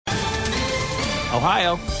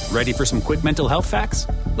Ohio, ready for some quick mental health facts?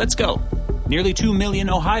 Let's go. Nearly 2 million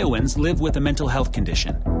Ohioans live with a mental health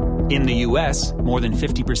condition. In the U.S., more than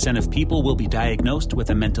 50% of people will be diagnosed with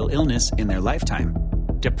a mental illness in their lifetime.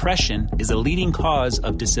 Depression is a leading cause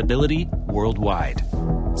of disability worldwide.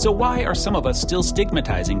 So why are some of us still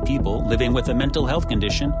stigmatizing people living with a mental health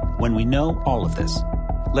condition when we know all of this?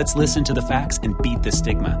 Let's listen to the facts and beat the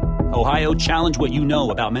stigma. Ohio, challenge what you know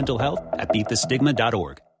about mental health at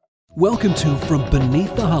beatthestigma.org. Welcome to From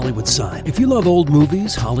Beneath the Hollywood Sign. If you love old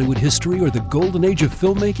movies, Hollywood history, or the golden age of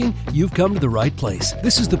filmmaking, you've come to the right place.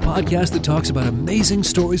 This is the podcast that talks about amazing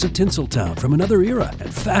stories of Tinseltown from another era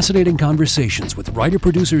and fascinating conversations with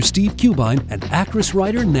writer-producer Steve Kilgallen and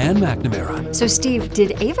actress-writer Nan McNamara. So, Steve,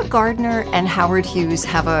 did Ava Gardner and Howard Hughes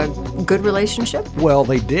have a good relationship? Well,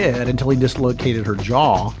 they did until he dislocated her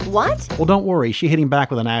jaw. What? Well, don't worry. She hit him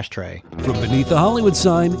back with an ashtray. From Beneath the Hollywood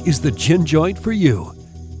Sign is the gin joint for you.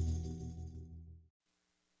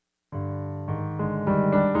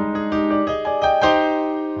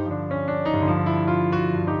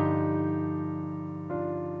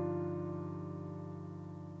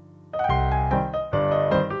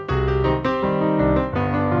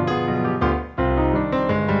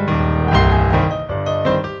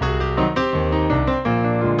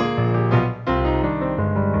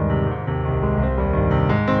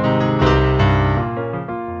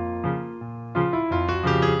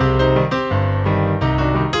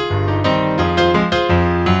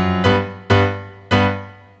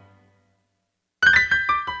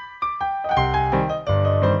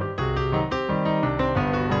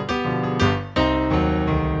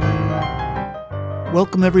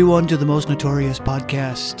 Welcome, everyone, to the Most Notorious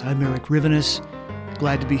Podcast. I'm Eric Rivenis.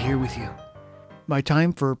 Glad to be here with you. My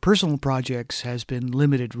time for personal projects has been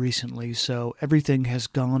limited recently, so everything has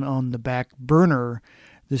gone on the back burner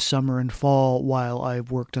this summer and fall while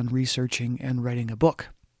I've worked on researching and writing a book.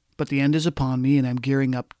 But the end is upon me, and I'm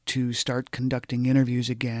gearing up to start conducting interviews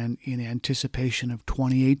again in anticipation of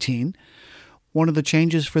 2018. One of the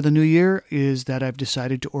changes for the new year is that I've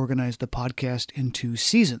decided to organize the podcast into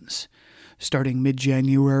seasons. Starting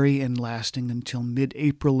mid-January and lasting until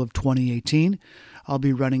mid-April of 2018, I'll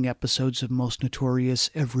be running episodes of Most Notorious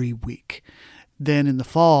every week. Then in the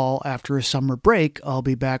fall, after a summer break, I'll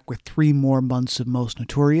be back with 3 more months of Most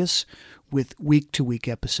Notorious with week-to-week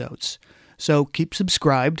episodes. So keep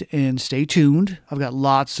subscribed and stay tuned. I've got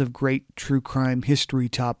lots of great true crime history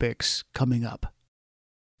topics coming up.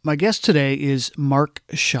 My guest today is Mark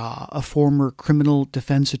Shaw, a former criminal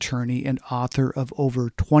defense attorney and author of over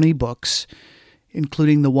 20 books,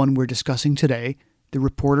 including the one we're discussing today, The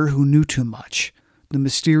Reporter Who Knew Too Much, The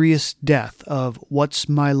Mysterious Death of What's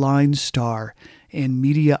My Line star and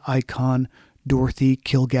media icon Dorothy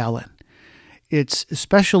Kilgallen. It's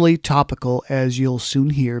especially topical, as you'll soon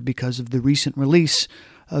hear, because of the recent release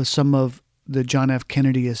of some of the John F.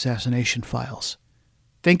 Kennedy assassination files.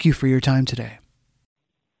 Thank you for your time today.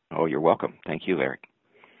 Oh, you're welcome. Thank you, Eric.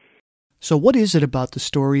 So what is it about the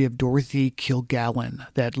story of Dorothy Kilgallen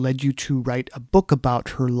that led you to write a book about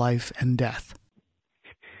her life and death?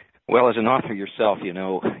 Well, as an author yourself, you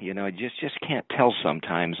just can't tell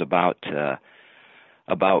sometimes about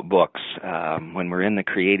books. When we're in the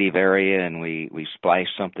creative area and we splice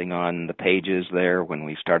something on the pages there, when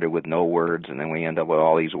we started with no words and then we end up with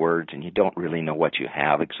all these words and you don't really know what you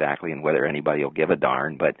have exactly and whether anybody will give a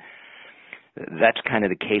darn, but that's kind of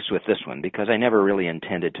the case with this one, because I never really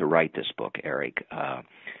intended to write this book, Eric.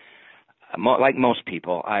 Like most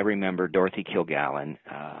people, I remember Dorothy Kilgallen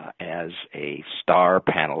as a star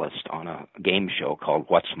panelist on a game show called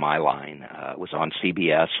What's My Line. It was on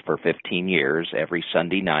CBS for 15 years, every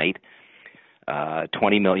Sunday night.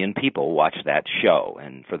 20 million people watched that show,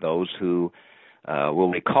 and for those who will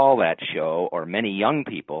recall that show, or many young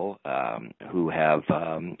people who have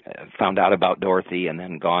found out about Dorothy and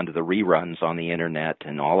then gone to the reruns on the internet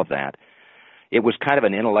and all of that, it was kind of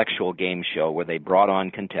an intellectual game show where they brought on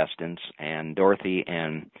contestants, and Dorothy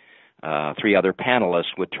and 3 other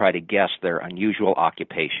panelists would try to guess their unusual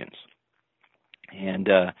occupations. And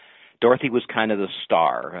Dorothy was kind of the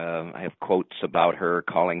star. I have quotes about her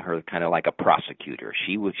calling her kind of like a prosecutor.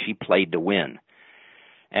 She played to win.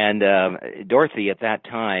 And Dorothy at that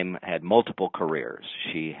time had multiple careers.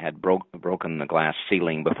 She had broken the glass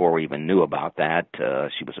ceiling before we even knew about that.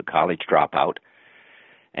 She was a college dropout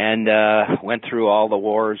and went through all the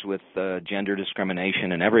wars with gender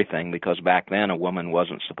discrimination and everything, because back then a woman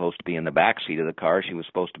wasn't supposed to be in the back seat of the car. She was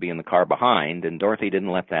supposed to be in the car behind, and Dorothy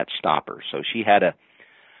didn't let that stop her. So she had a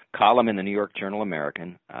column in the New York Journal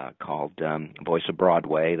American called Voice of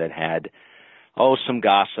Broadway that had Oh, some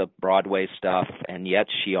gossip, Broadway stuff, and yet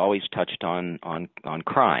she always touched on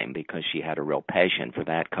crime because she had a real passion for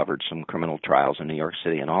that, covered some criminal trials in New York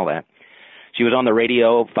City and all that. She was on the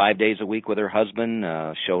radio 5 days a week with her husband,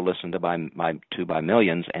 a show listened to by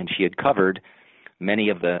millions, and she had covered many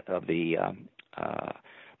of the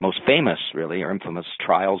most famous, really, or infamous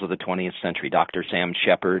trials of the 20th century. Dr. Sam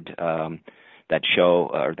Shepard, that show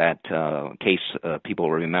or that case, people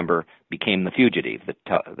remember, became The Fugitive,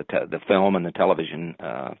 the film and the television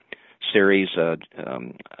series.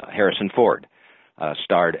 Harrison Ford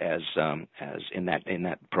starred as in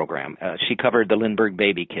that program. She covered the Lindbergh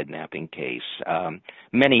baby kidnapping case,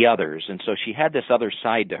 many others, and so she had this other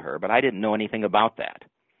side to her, but I didn't know anything about that.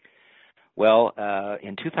 Well,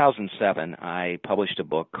 in 2007, I published a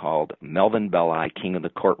book called Melvin Belli, King of the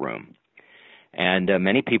Courtroom. And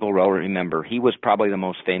many people will remember he was probably the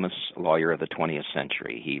most famous lawyer of the 20th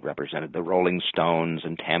century. He represented the Rolling Stones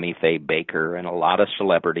and Tammy Faye Baker and a lot of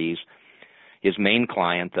celebrities. His main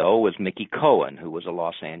client, though, was Mickey Cohen, who was a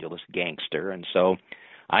Los Angeles gangster. And so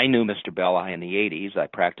I knew Mr. Belli in the 80s. I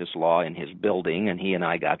practiced law in his building, and he and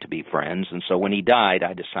I got to be friends. And so when he died,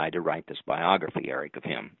 I decided to write this biography, Eric, of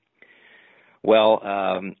him. Well,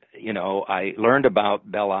 I learned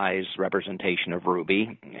about Belli's representation of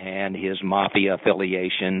Ruby and his mafia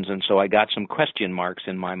affiliations, and so I got some question marks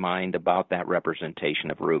in my mind about that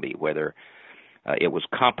representation of Ruby, whether it was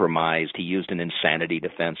compromised. He used an insanity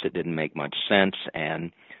defense that didn't make much sense,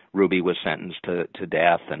 and Ruby was sentenced to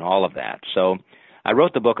death and all of that. So I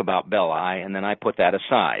wrote the book about Belli, and then I put that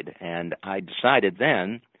aside, and I decided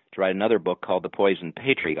then to write another book called The Poisoned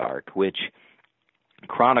Patriarch, which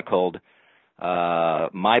chronicled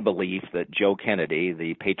my belief that Joe Kennedy,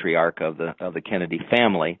 the patriarch of the Kennedy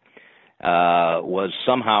family, was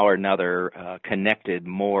somehow or another connected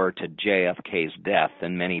more to JFK's death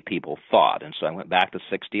than many people thought. And so I went back to the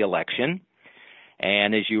 1960 election,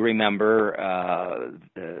 and as you remember,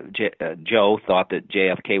 Joe thought that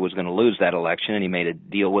JFK was going to lose that election, and he made a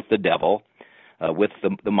deal with the devil, with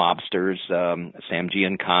the mobsters, Sam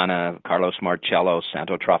Giancana, Carlos Marcello,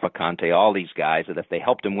 Santo Trafficante, all these guys, that if they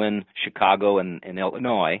helped him win Chicago and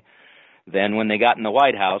Illinois, then when they got in the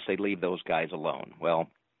White House, they'd leave those guys alone. Well,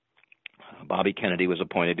 Bobby Kennedy was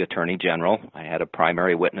appointed Attorney General. I had a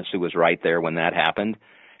primary witness who was right there when that happened,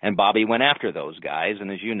 and Bobby went after those guys, and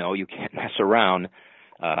as you know, you can't mess around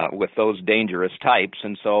with those dangerous types,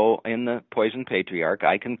 and so in The Poisoned Patriarch,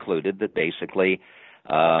 I concluded that basically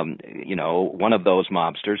one of those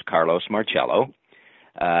mobsters, Carlos Marcello,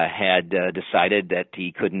 had decided that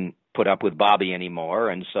he couldn't put up with Bobby anymore,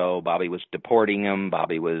 and so Bobby was deporting him.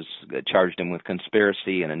 Bobby charged him with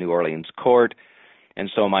conspiracy in a New Orleans court, and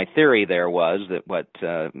so my theory there was that what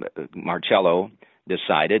Marcello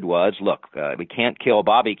decided was, look, we can't kill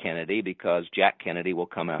Bobby Kennedy because Jack Kennedy will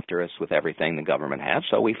come after us with everything the government has,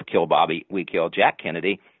 so we kill Jack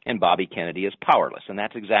Kennedy, and Bobby Kennedy is powerless, and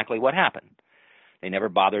that's exactly what happened. They never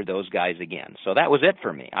bothered those guys again. So that was it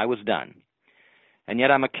for me. I was done. And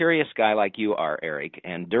yet I'm a curious guy like you are, Eric,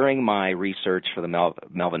 and during my research for the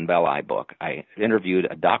Melvin Belli book, I interviewed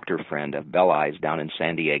a doctor friend of Belli's down in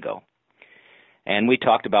San Diego. And we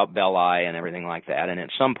talked about Belli and everything like that, and at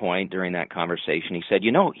some point during that conversation he said,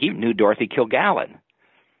 he knew Dorothy Kilgallen.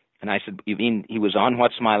 And I said, you mean he was on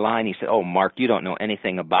What's My Line? He said, oh, Mark, you don't know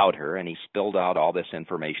anything about her. And he spilled out all this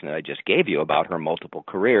information that I just gave you about her multiple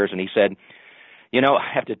careers, and he said,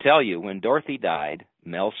 I have to tell you, when Dorothy died,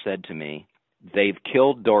 Mel said to me, they've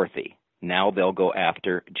killed Dorothy. Now they'll go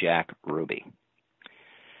after Jack Ruby.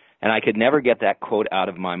 And I could never get that quote out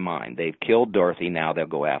of my mind. They've killed Dorothy. Now they'll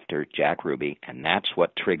go after Jack Ruby. And that's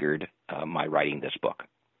what triggered my writing this book.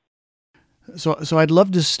 So I'd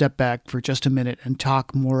love to step back for just a minute and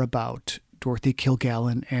talk more about Dorothy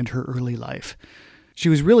Kilgallen and her early life. She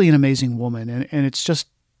was really an amazing woman, and it's just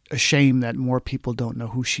a shame that more people don't know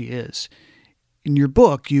who she is. In your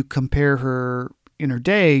book, you compare her in her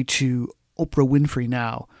day to Oprah Winfrey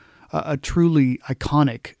now, a truly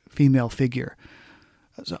iconic female figure.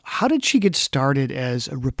 So how did she get started as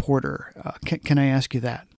a reporter? Can I ask you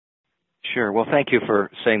that? Sure. Well, thank you for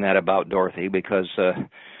saying that about Dorothy, because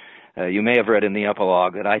you may have read in the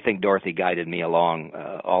epilogue that I think Dorothy guided me along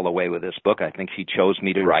all the way with this book. I think she chose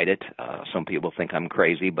me to write it. Some people think I'm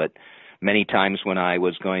crazy, but many times when I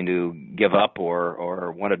was going to give up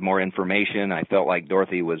or wanted more information, I felt like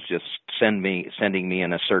Dorothy was just sending me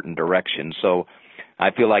in a certain direction. So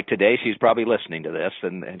I feel like today she's probably listening to this,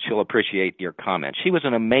 and she'll appreciate your comment. She was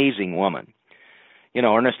an amazing woman.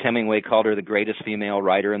 Ernest Hemingway called her the greatest female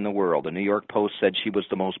writer in the world. The New York Post said she was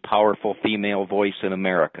the most powerful female voice in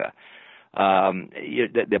America.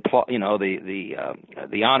 The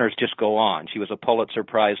honors just go on. She was a Pulitzer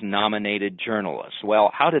Prize nominated journalist.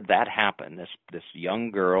 Well, how did that happen? This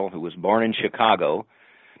young girl who was born in Chicago,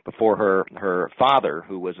 before her father,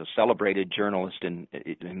 who was a celebrated journalist in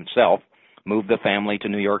himself, moved the family to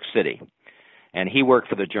New York City. And he worked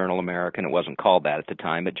for the Journal American. It wasn't called that at the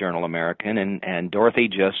time, but Journal American. And Dorothy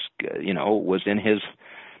just, was in his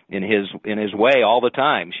way all the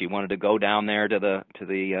time. She wanted to go down there to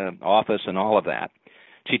the office and all of that.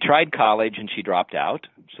 She tried college and she dropped out.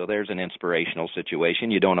 So there's an inspirational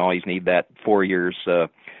situation. You don't always need that 4 years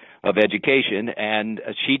of education. And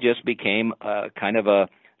she just became kind of a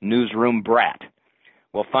newsroom brat.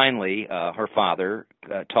 Well, finally, her father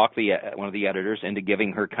talked one of the editors into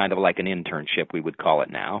giving her kind of like an internship, we would call it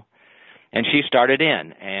now. And she started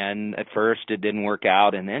in, and at first it didn't work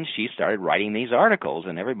out, and then she started writing these articles,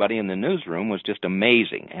 and everybody in the newsroom was just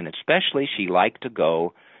amazing. And especially she liked to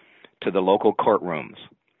go to the local courtrooms.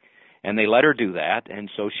 And they let her do that, and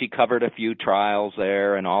so she covered a few trials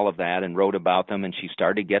there and all of that and wrote about them, and she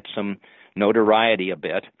started to get some notoriety a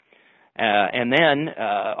bit. And then,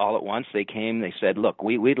 all at once, they said, look,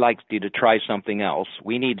 we'd like you to try something else.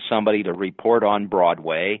 We need somebody to report on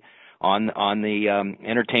Broadway, on the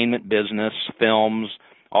entertainment business, films,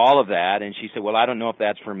 all of that. And she said, well, I don't know if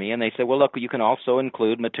that's for me. And they said, well, look, you can also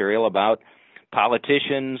include material about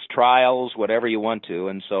politicians, trials, whatever you want to.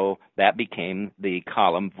 And so that became the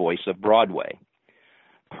column Voice of Broadway.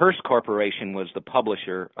 Hearst Corporation was the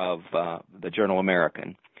publisher of the Journal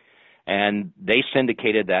American. And they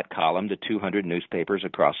syndicated that column to 200 newspapers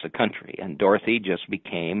across the country. And Dorothy just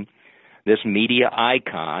became this media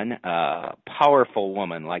icon, powerful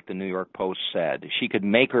woman, like the New York Post said. She could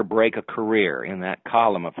make or break a career in that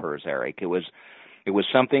column of hers, Eric. It was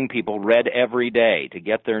something people read every day to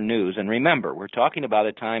get their news. And remember, we're talking about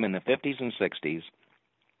a time in the 50s and 60s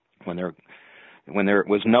when there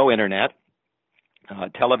was no internet.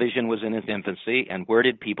 Television was in its infancy, and where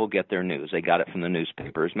did people get their news? They got it from the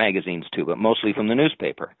newspapers, magazines too, but mostly from the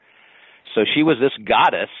newspaper. So she was this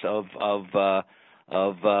goddess of the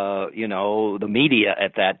media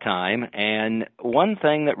at that time. And one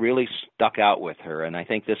thing that really stuck out with her, and I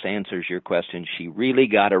think this answers your question, she really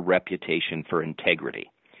got a reputation for integrity.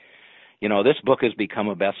 This book has become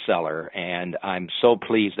a bestseller, and I'm so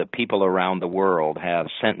pleased that people around the world have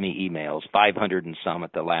sent me emails, 500 and some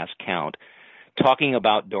at the last count, talking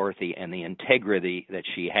about Dorothy and the integrity that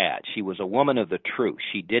she had. She was a woman of the truth.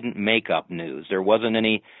 She didn't make up news. There wasn't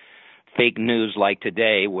any fake news like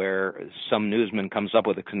today where some newsman comes up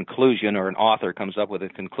with a conclusion or an author comes up with a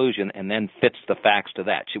conclusion and then fits the facts to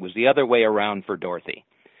that. She was the other way around for Dorothy.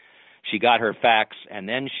 She got her facts, and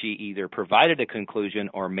then she either provided a conclusion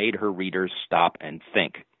or made her readers stop and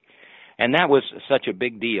think. And that was such a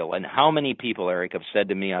big deal. And how many people, Eric, have said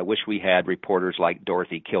to me, I wish we had reporters like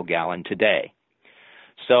Dorothy Kilgallen today.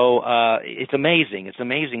 So it's amazing. It's an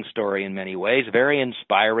amazing story in many ways, very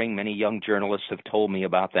inspiring. Many young journalists have told me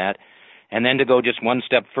about that. And then to go just one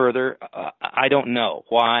step further, I don't know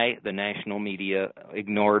why the national media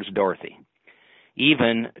ignores Dorothy.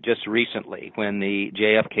 Even just recently, when the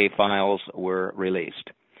JFK files were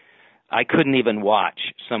released, I couldn't even watch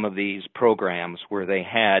some of these programs where they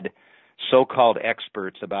had so-called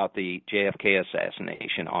experts about the JFK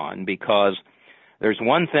assassination on, because there's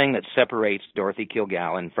one thing that separates Dorothy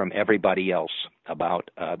Kilgallen from everybody else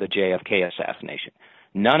about the JFK assassination.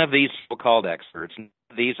 None of these so-called experts, none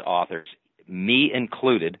of these authors, me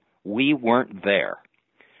included, we weren't there.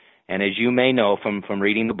 And as you may know from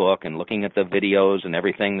reading the book and looking at the videos and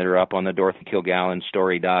everything that are up on the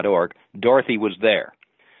DorothyKilgallenStory.org, Dorothy was there.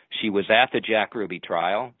 She was at the Jack Ruby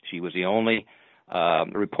trial. She was the only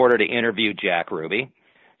reporter to interview Jack Ruby.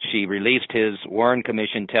 She released his Warren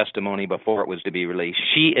Commission testimony before it was to be released.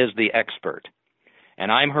 She is the expert,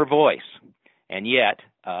 and I'm her voice. And yet,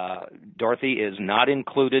 Dorothy is not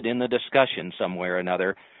included in the discussion some way or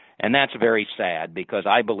another, and that's very sad because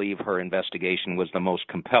I believe her investigation was the most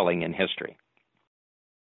compelling in history.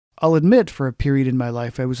 I'll admit, for a period in my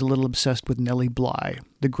life, I was a little obsessed with Nellie Bly,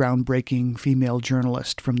 the groundbreaking female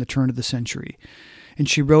journalist from the turn of the century. And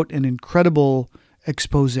she wrote an incredible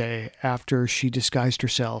expose after she disguised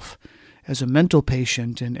herself as a mental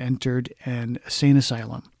patient and entered an insane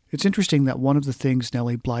asylum. It's interesting that one of the things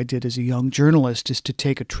Nellie Bly did as a young journalist is to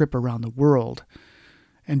take a trip around the world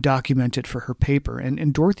and document it for her paper.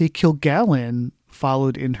 And Dorothy Kilgallen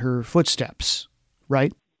followed in her footsteps,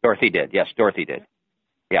 right? Dorothy did. Yes, Dorothy did.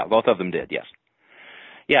 Yeah, both of them did. Yes.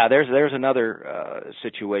 Yeah, there's another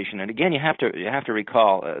situation, and again, you have to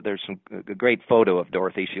recall there's a great photo of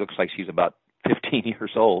Dorothy. She looks like she's about 15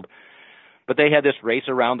 years old. But they had this race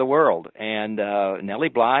around the world, and Nellie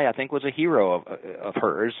Bly, I think, was a hero of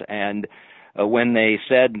hers. And when they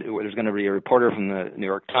said there's going to be a reporter from the New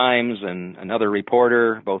York Times and another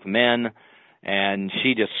reporter, both men, and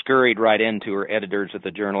she just scurried right into her editors at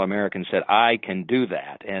the Journal American and said, I can do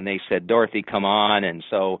that. And they said, Dorothy, come on. And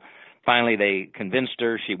so finally they convinced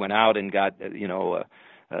her. She went out and got,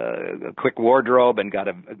 a quick wardrobe and got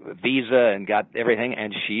a visa and got everything,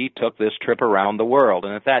 and she took this trip around the world.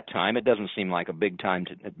 And at that time, it doesn't seem like a big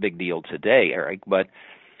deal today, Eric, but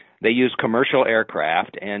they used commercial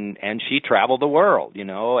aircraft, and she traveled the world,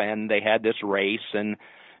 and they had this race, and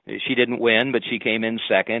she didn't win, but she came in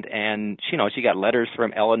second, and she got letters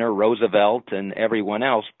from Eleanor Roosevelt and everyone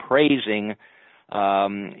else praising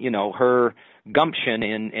her gumption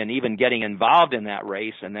in even getting involved in that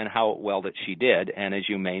race, and then how well that she did. And as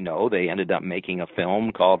you may know, they ended up making a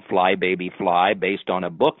film called Fly Baby Fly, based on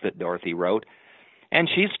a book that Dorothy wrote. And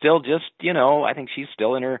she's still just, I think she's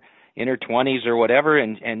still in her 20s or whatever,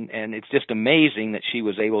 and it's just amazing that she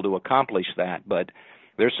was able to accomplish that. But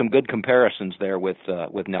there's some good comparisons there with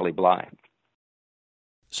Nellie Bly.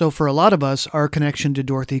 So for a lot of us, our connection to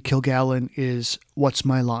Dorothy Kilgallen is What's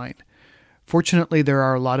My Line? Fortunately, there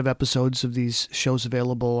are a lot of episodes of these shows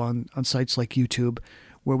available on sites like YouTube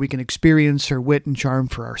where we can experience her wit and charm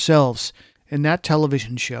for ourselves. And that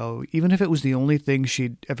television show, even if it was the only thing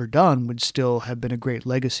she'd ever done, would still have been a great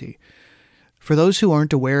legacy. For those who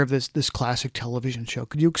aren't aware of this classic television show,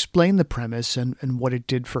 could you explain the premise and what it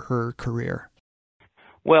did for her career?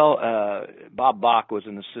 Well, Bob Bach was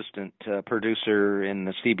an assistant producer in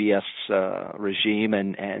the CBS regime,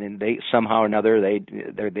 and they somehow or another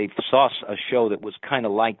they saw a show that was kind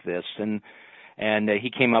of like this, and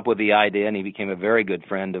he came up with the idea, and he became a very good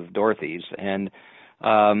friend of Dorothy's, and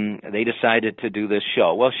they decided to do this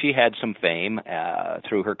show. Well, she had some fame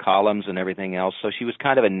through her columns and everything else, so she was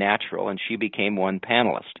kind of a natural, and she became one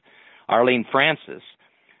panelist. Arlene Francis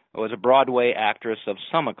was a Broadway actress of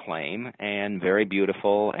some acclaim and very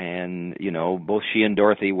beautiful, and both she and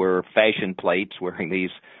Dorothy were fashion plates, wearing these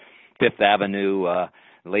Fifth Avenue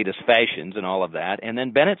latest fashions and all of that. And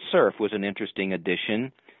then Bennett Cerf was an interesting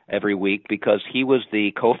addition every week because he was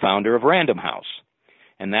the co-founder of Random House,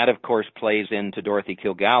 and that of course plays into Dorothy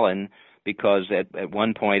Kilgallen, because at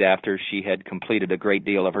one point after she had completed a great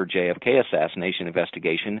deal of her JFK assassination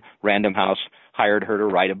investigation, Random House hired her to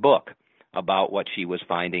write a book about what she was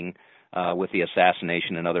finding with the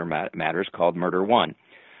assassination and other matters, called Murder One.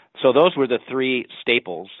 So those were the three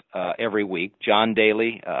staples every week. John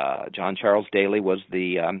Charles Daly was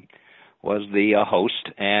the host,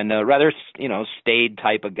 and rather staid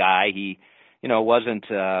type of guy. He wasn't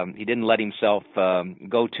he didn't let himself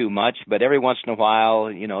go too much, but every once in a while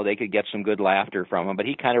they could get some good laughter from him. But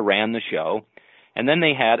he kind of ran the show, and then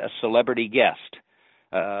they had a celebrity guest,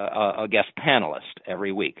 a guest panelist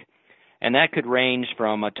every week. And that could range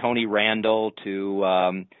from Tony Randall to,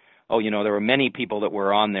 there were many people that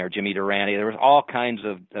were on there, Jimmy Durante. There was all kinds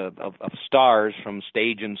of stars from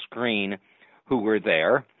stage and screen who were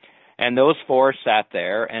there. And those four sat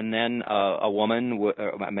there, and then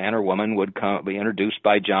a man or woman would be introduced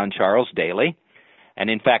by John Charles Daly. And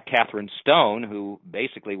in fact, Catherine Stone, who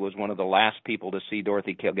basically was one of the last people to see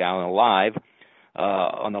Dorothy Kilgallen alive,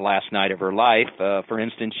 on the last night of her life, for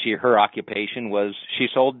instance, her occupation was she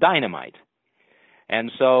sold dynamite,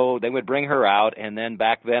 and so they would bring her out. And then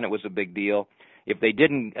back then it was a big deal. If they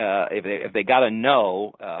didn't, if they got a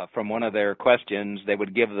no from one of their questions, they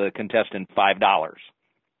would give the contestant $5,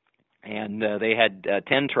 and they had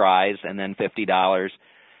 10 tries, and then $50,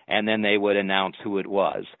 and then they would announce who it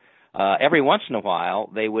was. Every once in a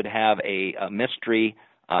while, they would have a mystery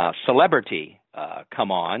celebrity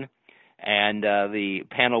come on. And the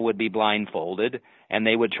panel would be blindfolded, and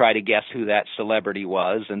they would try to guess who that celebrity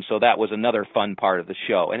was. And so that was another fun part of the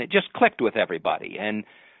show. And it just clicked with everybody. And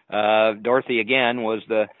Dorothy, again, was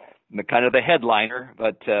the kind of the headliner,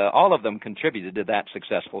 but all of them contributed to that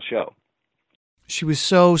successful show. She was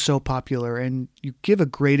so popular, and you give a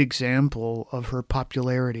great example of her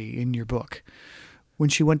popularity in your book. When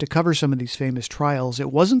she went to cover some of these famous trials,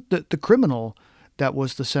 it wasn't the criminal that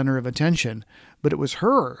was the center of attention, but it was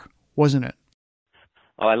her, wasn't it?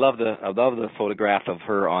 Oh, I love the photograph of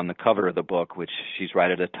her on the cover of the book, which she's right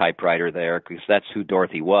at a typewriter there, because that's who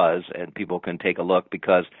Dorothy was, and people can take a look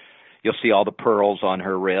because you'll see all the pearls on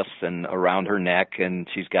her wrists and around her neck, and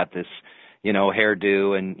she's got this,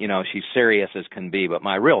 hairdo, and, she's serious as can be. But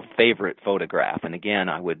my real favorite photograph, and again,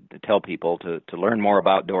 I would tell people to learn more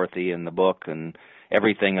about Dorothy in the book and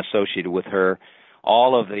everything associated with her,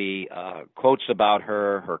 all of the quotes about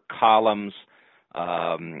her columns,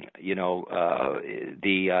 the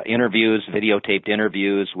interviews, videotaped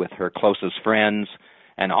interviews with her closest friends,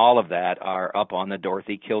 and all of that are up on the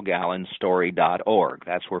DorothyKilgallenStory.org.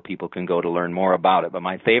 That's where people can go to learn more about it. But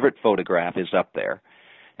my favorite photograph is up there,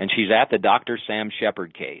 and she's at the Dr. Sam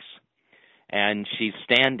Shepard case, and she's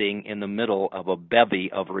standing in the middle of a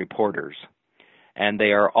bevy of reporters, and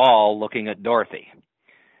they are all looking at Dorothy.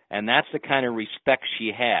 And that's the kind of respect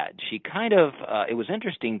she had. She kind of, it was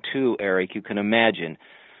interesting too, Eric, you can imagine.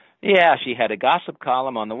 Yeah, she had a gossip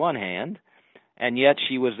column on the one hand, and yet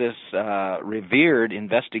she was this revered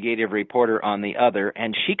investigative reporter on the other,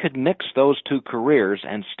 and she could mix those two careers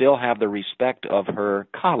and still have the respect of her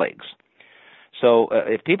colleagues. So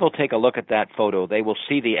if people take a look at that photo, they will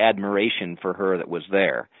see the admiration for her that was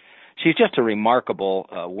there. She's just a remarkable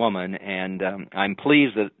woman, and I'm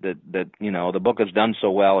pleased that the book has done so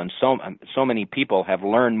well, and so many people have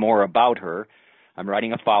learned more about her. I'm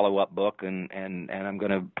writing a follow-up book, and I'm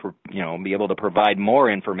going to be able to provide more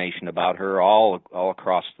information about her all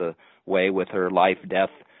across the way with her life, death,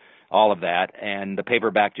 all of that. And the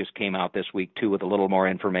paperback just came out this week too with a little more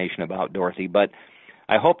information about Dorothy. But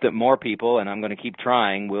I hope that more people, and I'm going to keep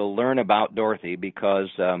trying, will learn about Dorothy, because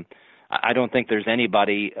I don't think there's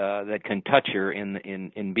anybody that can touch her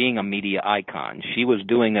in being a media icon. She was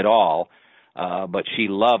doing it all, but she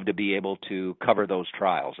loved to be able to cover those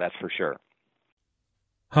trials, that's for sure.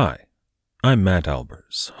 Hi, I'm Matt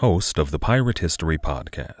Albers, host of the Pirate History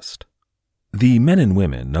Podcast. The men and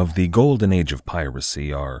women of the golden age of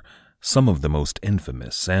piracy are some of the most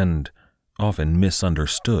infamous and often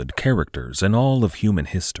misunderstood characters in all of human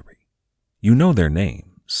history. You know their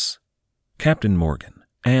names: Captain Morgan,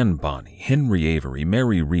 Anne Bonny, Henry Avery,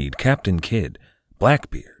 Mary Read, Captain Kidd,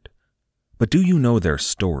 Blackbeard. But do you know their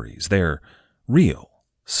stories, their real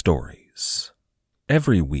stories?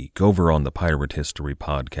 Every week over on the Pirate History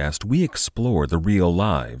Podcast, we explore the real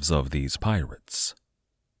lives of these pirates.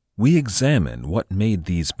 We examine what made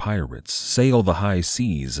these pirates sail the high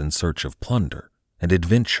seas in search of plunder and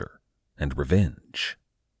adventure and revenge.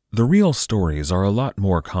 The real stories are a lot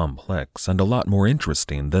more complex and a lot more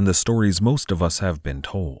interesting than the stories most of us have been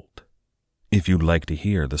told. If you'd like to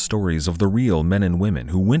hear the stories of the real men and women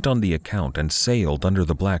who went on the account and sailed under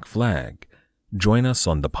the black flag, join us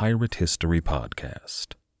on the Pirate History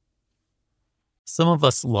Podcast. Some of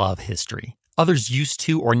us love history. Others used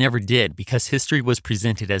to or never did, because history was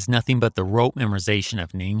presented as nothing but the rote memorization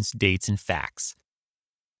of names, dates, and facts.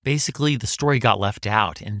 Basically, the story got left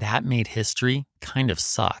out, and that made history kind of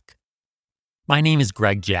suck. My name is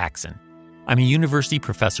Greg Jackson. I'm a university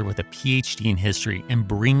professor with a PhD in history, and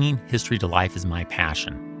bringing history to life is my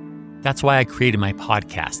passion. That's why I created my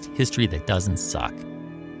podcast, History That Doesn't Suck.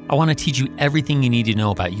 I want to teach you everything you need to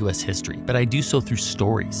know about U.S. history, but I do so through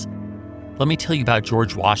stories. Let me tell you about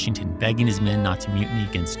George Washington begging his men not to mutiny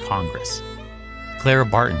against Congress, Clara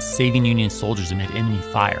Barton saving Union soldiers amid enemy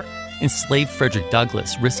fire, enslaved Frederick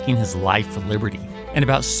Douglass risking his life for liberty, and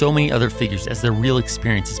about so many other figures as their real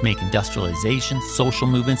experiences make industrialization, social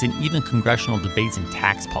movements, and even congressional debates and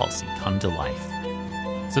tax policy come to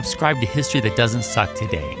life. Subscribe to History That Doesn't Suck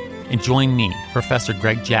today, and join me, Professor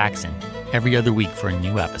Greg Jackson, every other week for a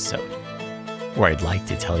new episode, where I'd like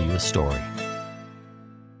to tell you a story.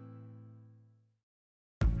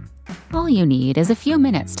 All you need is a few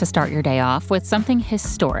minutes to start your day off with something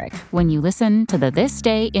historic when you listen to the This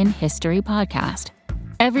Day in History podcast.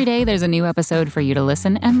 Every day there's a new episode for you to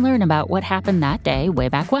listen and learn about what happened that day way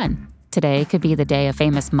back when. Today could be the day a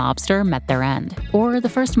famous mobster met their end, or the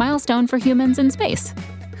first milestone for humans in space.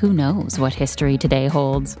 Who knows what history today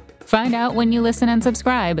holds? Find out when you listen and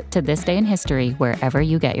subscribe to This Day in History wherever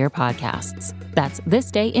you get your podcasts. That's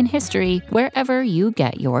This Day in History wherever you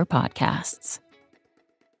get your podcasts.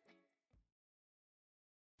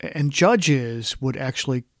 And judges would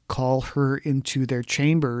actually call her into their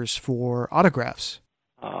chambers for autographs.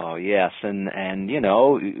 Oh yes, and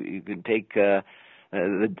you could take the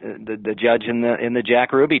judge in the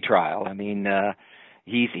Jack Ruby trial. I mean,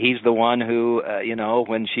 he's the one who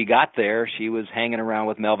when she got there, she was hanging around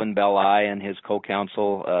with Melvin Belli and his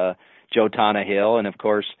co-counsel Joe Tannehill, and of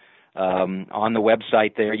course on the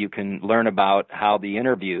website there you can learn about how the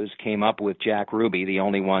interviews came up with Jack Ruby, the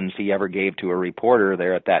only ones he ever gave to a reporter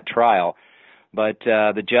there at that trial. But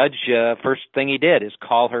the judge, first thing he did is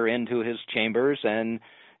call her into his chambers and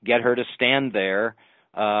get her to stand there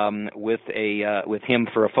with him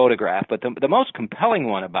for a photograph. But the most compelling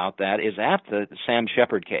one about that is at the Sam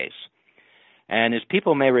Shepard case. And as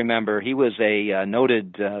people may remember, he was a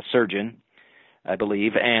noted surgeon, I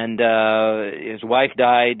believe, and his wife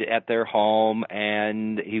died at their home,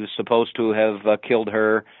 and he was supposed to have killed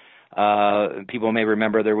her. People may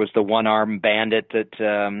remember there was the one-armed bandit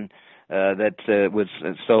that was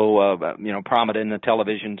so prominent in the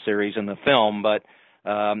television series and the film. But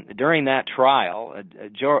during that trial,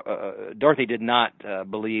 Dorothy did not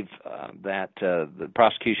believe that the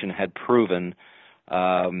prosecution had proven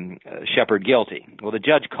Shepard guilty. Well, the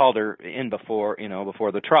judge called her in before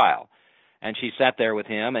the trial, and she sat there with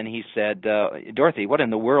him, and he said, "Dorothy, what in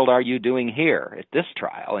the world are you doing here at this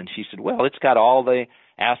trial?" And she said, "Well, it's got all the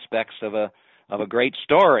aspects of a great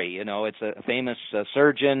story. It's a famous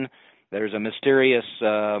surgeon. There's a mysterious,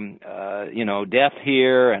 death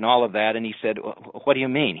here and all of that." And he said, "What do you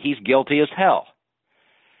mean? He's guilty as hell."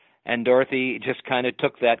 And Dorothy just kind of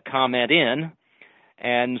took that comment in,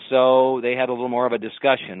 and so they had a little more of a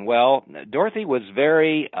discussion. Well, Dorothy was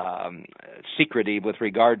very secretive with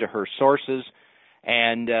regard to her sources,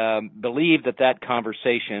 and believed that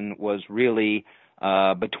conversation was really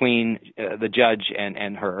between the judge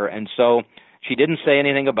and her, and so she didn't say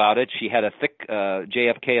anything about it. She had a thick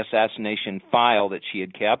JFK assassination file that she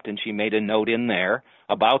had kept, and she made a note in there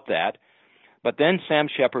about that. But then Sam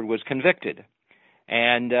Shepard was convicted,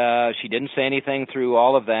 and she didn't say anything through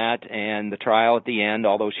all of that and the trial at the end,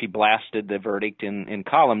 although she blasted the verdict in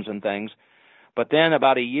columns and things. But then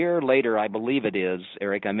about a year later, I believe it is,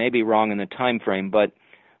 Eric, I may be wrong in the time frame, but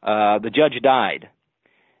the judge died.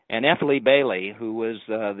 And F. Lee Bailey, who was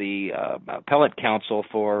the appellate counsel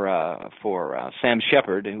for Sam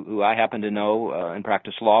Shepard, who I happen to know and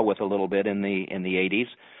practice law with a little bit in the 80s,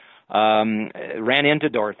 ran into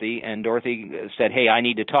Dorothy, and Dorothy said, "Hey, I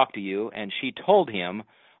need to talk to you." And she told him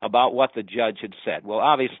about what the judge had said. Well,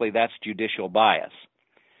 obviously that's judicial bias.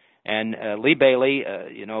 And Lee Bailey,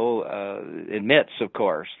 admits, of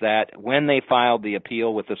course, that when they filed the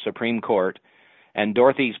appeal with the Supreme Court, and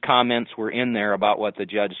Dorothy's comments were in there about what the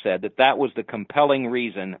judge said, that was the compelling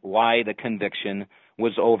reason why the conviction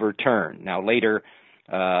was overturned. Now, later,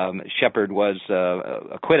 Shepard was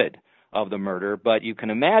acquitted of the murder, but you can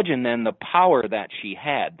imagine then the power that she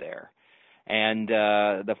had there. And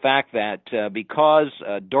the fact that because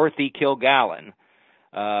Dorothy Kilgallen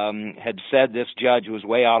had said this judge was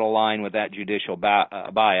way out of line with that judicial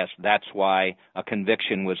bias, that's why a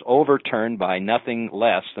conviction was overturned by nothing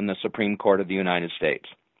less than the Supreme Court of the United States.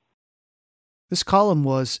 This column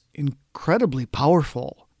was incredibly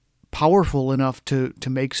powerful enough to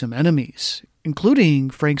make some enemies, including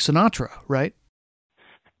Frank Sinatra, right?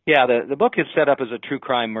 Yeah, the book is set up as a true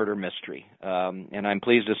crime murder mystery, and I'm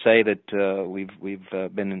pleased to say that we've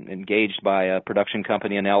been engaged by a production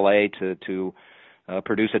company in L.A. to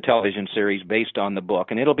produce a television series based on the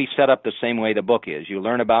book, and it'll be set up the same way the book is. You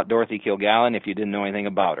learn about Dorothy Kilgallen if you didn't know anything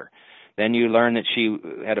about her. Then you learn that she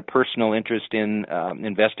had a personal interest in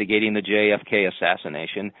investigating the JFK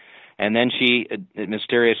assassination, and then she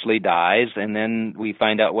mysteriously dies, and then we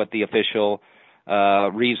find out what the official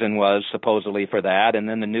reason was supposedly for that, and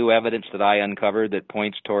then the new evidence that I uncovered that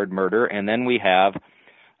points toward murder, and then we have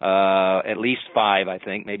at least 5, I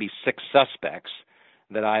think, maybe 6 suspects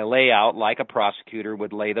that I lay out like a prosecutor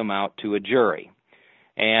would lay them out to a jury.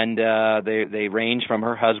 And they range from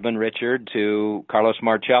her husband, Richard, to Carlos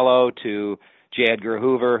Marcello, to J. Edgar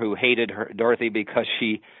Hoover, who hated Dorothy because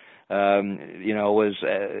she was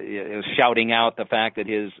shouting out the fact that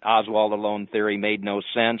his Oswald alone theory made no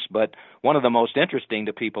sense. But one of the most interesting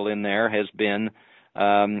to people in there has been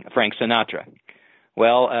Frank Sinatra.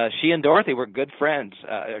 Well, she and Dorothy were good friends.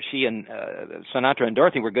 Sinatra and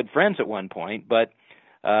Dorothy were good friends at one point, but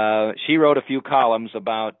she wrote a few columns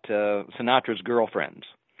about Sinatra's girlfriends,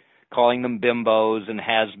 calling them bimbos and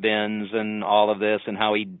has-beens and all of this, and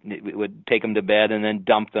how he would take them to bed and then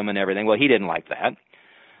dump them and everything. Well, he didn't like that.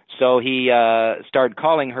 So he started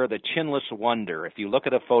calling her the chinless wonder. If you look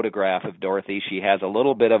at a photograph of Dorothy, she has a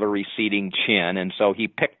little bit of a receding chin, and so he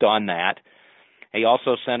picked on that. He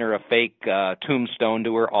also sent her a fake tombstone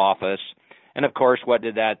to her office. And, of course, what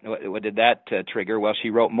did that trigger? Well, she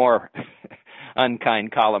wrote more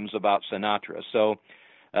unkind columns about Sinatra. So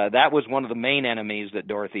that was one of the main enemies that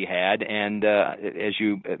Dorothy had. And as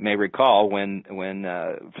you may recall, when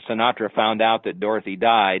Sinatra found out that Dorothy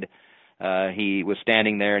died, he was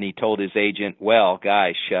standing there and he told his agent, "Well,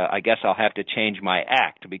 gosh, I guess I'll have to change my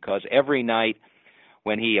act," because every night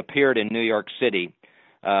when he appeared in New York City,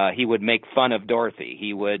 he would make fun of Dorothy.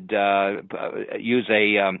 He would use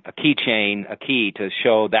a keychain, a key, to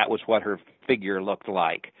show that was what her figure looked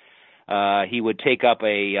like. He would take up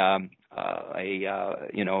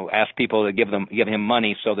ask people to give him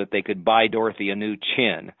money so that they could buy Dorothy a new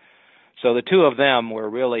chin. So the two of them were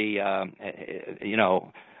really,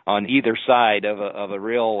 on either side of a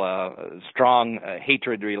real strong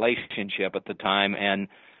hatred relationship at the time, and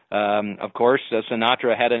Of course,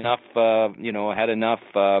 Sinatra had enough,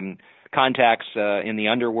 contacts in the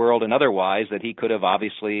underworld and otherwise that he could have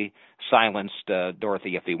obviously silenced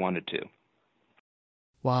Dorothy if he wanted to.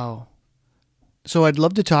 Wow. So I'd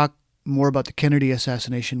love to talk more about the Kennedy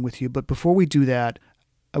assassination with you, but before we do that,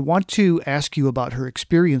 I want to ask you about her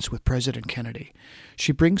experience with President Kennedy.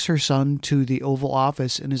 She brings her son to the Oval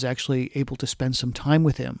Office and is actually able to spend some time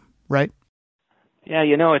with him, right? Yeah,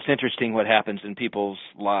 it's interesting what happens in people's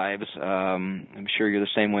lives. I'm sure you're the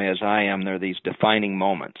same way as I am. There are these defining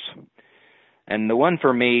moments. And the one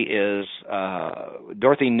for me is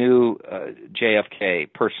Dorothy knew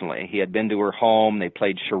JFK personally. He had been to her home. They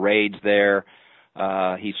played charades there.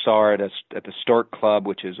 He saw her at the Stork Club,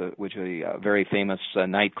 which is a very famous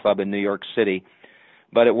nightclub in New York City.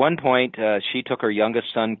 But at one point, she took her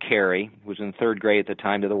youngest son, Kerry, who was in third grade at the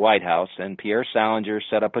time, to the White House, and Pierre Salinger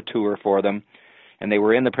set up a tour for them. And they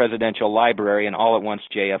were in the presidential library, and all at once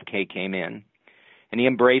JFK came in. And he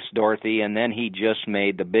embraced Dorothy, and then he just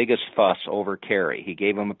made the biggest fuss over Kerry. He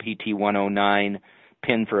gave him a PT-109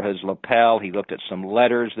 pin for his lapel. He looked at some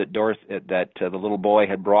letters that the little boy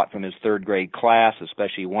had brought from his third grade class,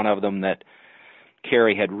 especially one of them that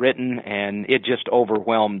Kerry had written, and it just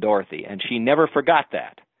overwhelmed Dorothy. And she never forgot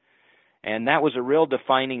that. And that was a real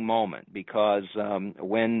defining moment because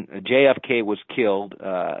when JFK was killed,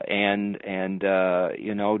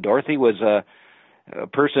 Dorothy was a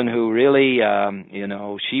person who really,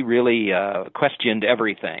 she really questioned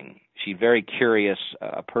everything. She's a very curious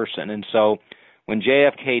person. And so when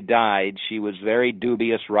JFK died, she was very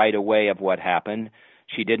dubious right away of what happened.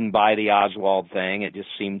 She didn't buy the Oswald thing. It just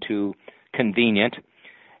seemed too convenient.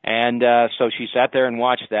 And so she sat there and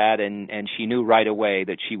watched that, and she knew right away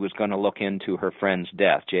that she was going to look into her friend's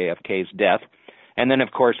death, JFK's death. And then, of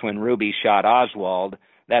course, when Ruby shot Oswald,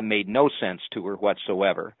 that made no sense to her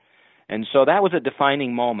whatsoever. And so that was a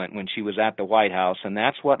defining moment when she was at the White House, and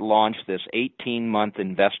that's what launched this 18-month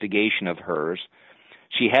investigation of hers.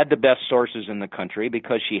 She had the best sources in the country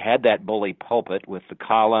because she had that bully pulpit with the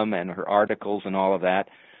column and her articles and all of that.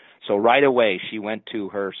 So right away, she went to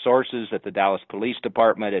her sources at the Dallas Police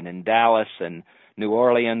Department and in Dallas and New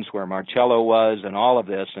Orleans, where Marcello was, and all of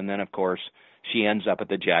this. And then, of course, she ends up at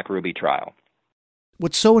the Jack Ruby trial.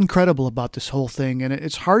 What's so incredible about this whole thing, and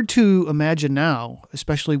it's hard to imagine now,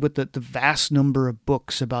 especially with the vast number of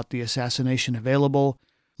books about the assassination available,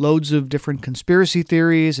 loads of different conspiracy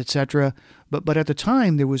theories, etc. But at the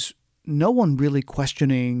time, there was no one really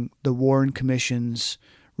questioning the Warren Commission's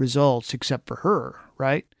results except for her,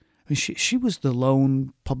 right? I mean, she was the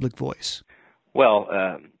lone public voice.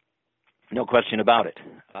 Well, no question about it.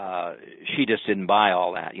 She just didn't buy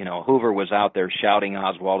all that. Hoover was out there shouting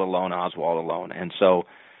Oswald alone, Oswald alone. And so,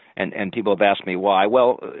 and people have asked me why.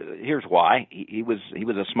 Well, here's why. He was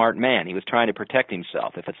a smart man. He was trying to protect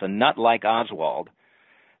himself. If it's a nut like Oswald,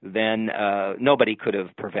 then nobody could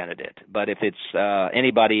have prevented it. But if it's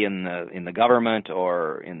anybody in the government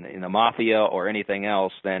or in the mafia or anything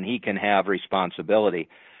else, then he can have responsibility.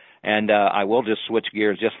 And I will just switch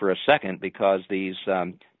gears just for a second because these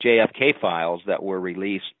JFK files that were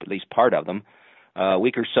released, at least part of them, a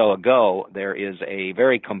week or so ago, there is a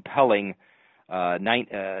very compelling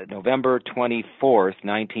November 24th,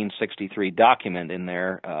 1963 document in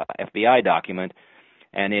there, FBI document,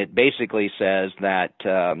 and it basically says that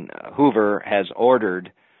Hoover has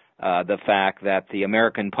ordered the fact that the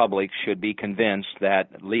American public should be convinced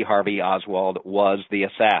that Lee Harvey Oswald was the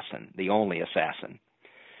assassin, the only assassin.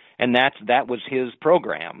 And that was his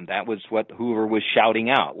program. That was what Hoover was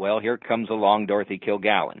shouting out. Well, here comes along Dorothy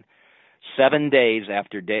Kilgallen. 7 days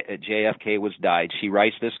after JFK was died, she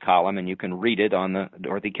writes this column, and you can read it on the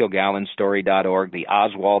DorothyKilgallenStory.org, The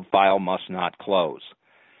Oswald File Must Not Close.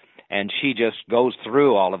 And she just goes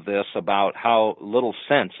through all of this about how little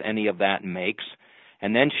sense any of that makes.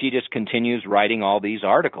 And then she just continues writing all these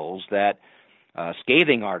articles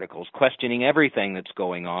scathing articles, questioning everything that's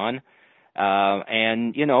going on.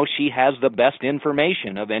 And she has the best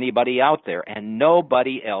information of anybody out there, and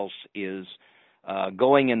nobody else is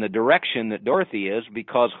going in the direction that Dorothy is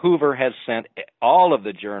because Hoover has sent all of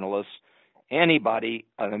the journalists, anybody,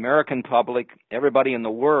 an American public, everybody in the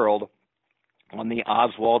world on the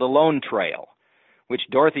Oswald alone trail, which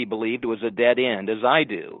Dorothy believed was a dead end, as I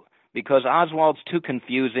do, because Oswald's too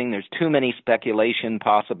confusing. There's too many speculation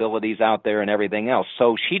possibilities out there and everything else.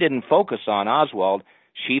 So she didn't focus on Oswald.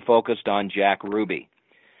 She focused on Jack Ruby,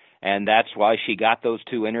 and that's why she got those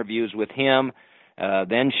 2 interviews with him.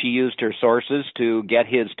 Then she used her sources to get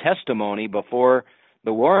his testimony before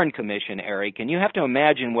the Warren Commission, Eric. And you have to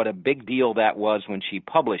imagine what a big deal that was when she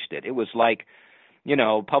published it. It was like,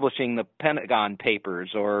 publishing the Pentagon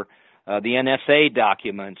Papers or the NSA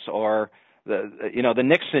documents or the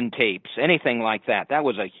Nixon tapes, anything like that. That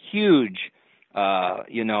was a huge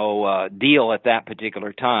deal at that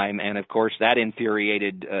particular time, and of course that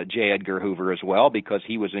infuriated J. Edgar Hoover as well, because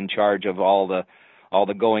he was in charge of all the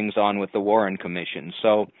goings on with the Warren Commission.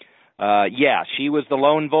 So she was the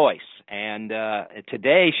lone voice, and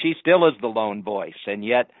today she still is the lone voice, and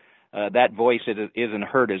yet that voice isn't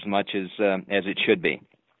heard as much as it should be.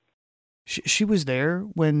 She was there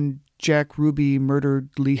when Jack Ruby murdered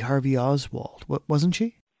Lee Harvey Oswald, wasn't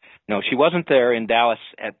she? No, she wasn't there in Dallas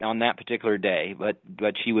on that particular day, but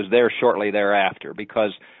she was there shortly thereafter,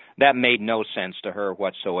 because that made no sense to her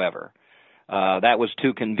whatsoever. That was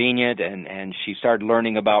too convenient, and she started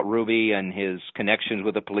learning about Ruby and his connections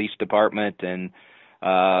with the police department and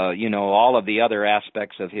all of the other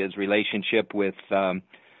aspects of his relationship with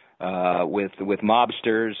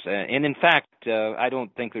mobsters. And in fact, I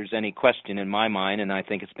don't think there's any question in my mind, and I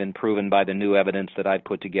think it's been proven by the new evidence that I've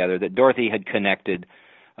put together, that Dorothy had connected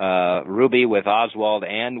Ruby with Oswald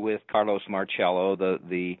and with Carlos Marcello,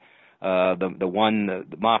 the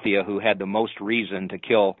mafia who had the most reason to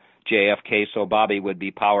kill JFK so Bobby would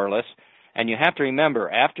be powerless. And you have to remember,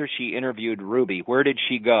 after she interviewed Ruby, where did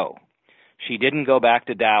she go? She didn't go back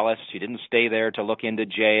to Dallas. She didn't stay there to look into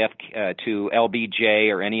to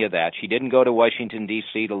LBJ or any of that. She didn't go to Washington,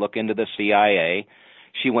 D.C. to look into the CIA.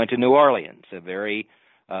 She went to New Orleans,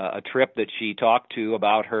 a trip that she talked to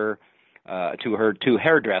about her two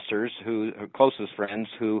hairdressers, her closest friends,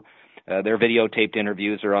 who their videotaped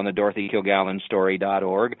interviews are on the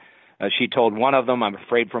DorothyKilgallenStory.org. She told one of them, "I'm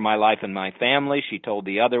afraid for my life and my family." She told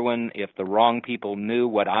the other one, "If the wrong people knew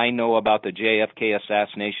what I know about the JFK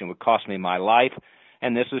assassination, it would cost me my life."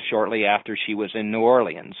 And this is shortly after she was in New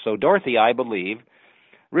Orleans. So Dorothy, I believe,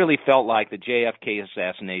 really felt like the JFK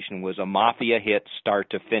assassination was a mafia hit start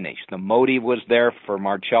to finish. The motive was there for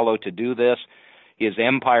Marcello to do this. His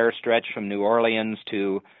empire stretched from New Orleans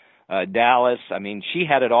to Dallas. I mean, she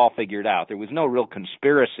had it all figured out. There was no real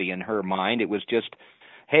conspiracy in her mind. It was just,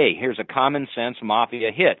 hey, here's a common sense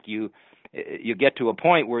mafia hit. You get to a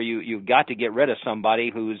point where you've got to get rid of somebody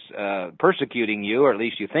who's persecuting you, or at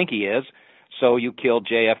least you think he is, so you kill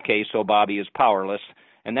JFK so Bobby is powerless.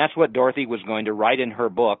 And that's what Dorothy was going to write in her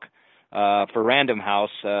book for Random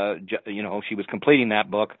House. She was completing that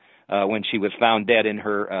book when she was found dead in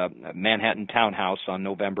her Manhattan townhouse on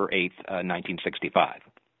November 8th, 1965.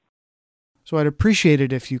 So I'd appreciate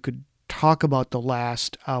it if you could talk about the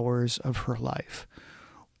last hours of her life.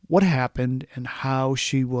 What happened and how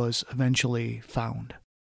she was eventually found?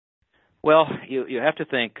 Well, you have to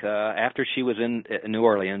think, after she was in New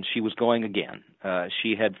Orleans, she was going again.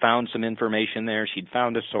 She had found some information there. She'd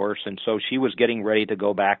found a source, and so she was getting ready to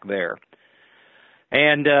go back there.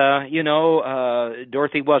 And,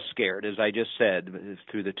 Dorothy was scared, as I just said,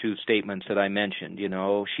 through the two statements that I mentioned.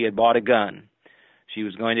 She had bought a gun. She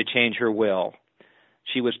was going to change her will.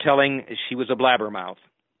 She was a blabbermouth.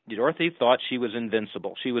 Dorothy thought she was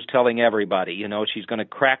invincible. She was telling everybody, she's going to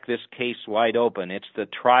crack this case wide open. It's the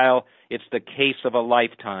trial. It's the case of a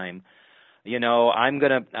lifetime. I'm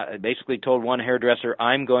going to, basically told one hairdresser,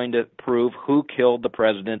 I'm going to prove who killed the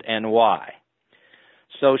president and why.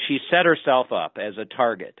 So she set herself up as a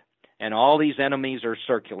target, and all these enemies are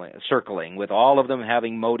circling, with all of them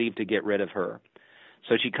having motive to get rid of her.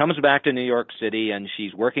 So she comes back to New York City, and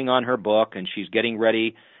she's working on her book, and she's getting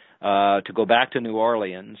ready to go back to New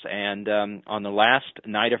Orleans. And on the last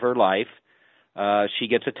night of her life, she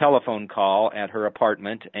gets a telephone call at her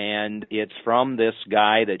apartment, and it's from this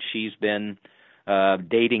guy that she's been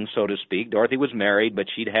dating, so to speak. Dorothy was married, but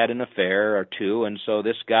she'd had an affair or two, and so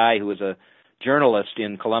this guy, who was a journalist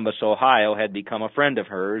in Columbus, Ohio, had become a friend of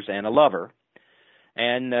hers and a lover.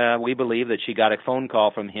 And we believe that she got a phone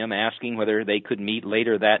call from him asking whether they could meet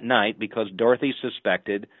later that night, because Dorothy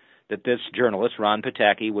suspected that this journalist, Ron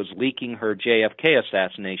Pataki, was leaking her JFK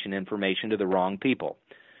assassination information to the wrong people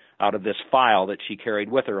out of this file that she carried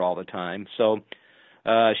with her all the time. So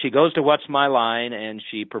she goes to What's My Line, and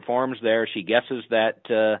she performs there. She guesses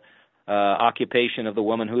that occupation of the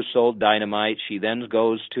woman who sold dynamite. She then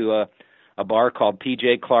goes to a bar called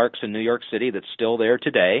P.J. Clark's in New York City that's still there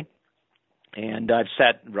today. And I've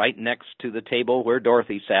sat right next to the table where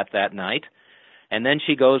Dorothy sat that night. And then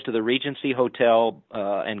she goes to the Regency Hotel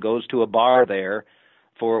and goes to a bar there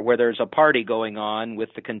where there's a party going on with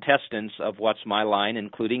the contestants of What's My Line,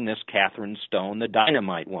 including this Catherine Stone, the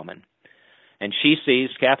dynamite woman. And she sees,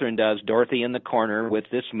 Catherine does, Dorothy in the corner with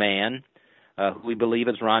this man, who we believe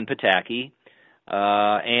is Ron Pataki,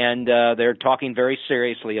 and they're talking very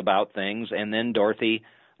seriously about things. And then Dorothy,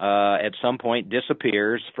 at some point,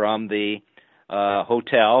 disappears from the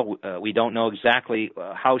hotel. We don't know exactly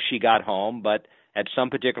how she got home, but at some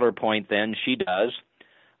particular point then she does.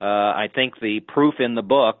 I think the proof in the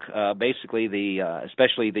book, basically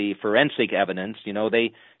especially the forensic evidence,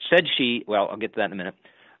 they said I'll get to that in a minute.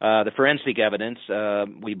 The forensic evidence,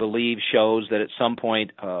 we believe, shows that at some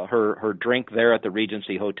point her drink there at the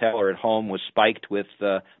Regency Hotel or at home was spiked with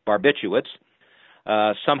barbiturates.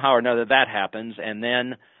 Somehow or another that happens, and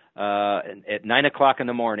then at 9 o'clock in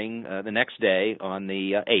the morning the next day, on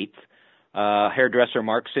the 8th, hairdresser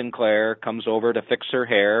Mark Sinclair comes over to fix her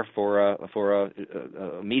hair for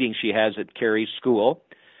a meeting she has at Carrie's school.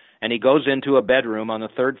 And he goes into a bedroom on the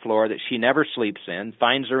third floor that she never sleeps in,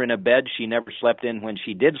 finds her in a bed she never slept in when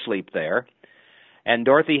she did sleep there. And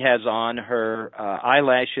Dorothy has on her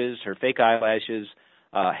eyelashes, her fake eyelashes,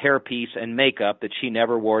 hairpiece, and makeup that she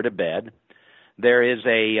never wore to bed. There is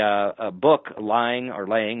a book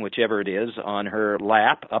lying, whichever it is, on her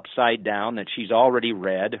lap, upside down, that she's already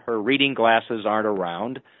read. Her reading glasses aren't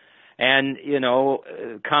around. And,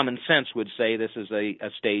 common sense would say this is a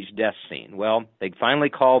staged death scene. Well, they finally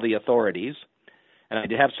call the authorities, and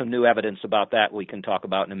I have some new evidence about that we can talk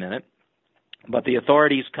about in a minute. But the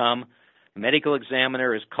authorities come. The medical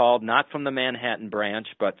examiner is called not from the Manhattan branch,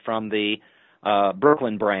 but from the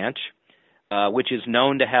Brooklyn branch, which is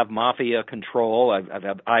known to have mafia control. I've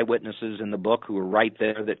had eyewitnesses in the book who were right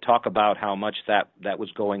there that talk about how much that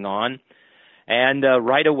was going on. And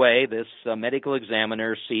right away, this medical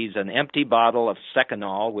examiner sees an empty bottle of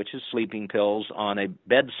Seconal, which is sleeping pills, on a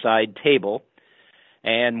bedside table.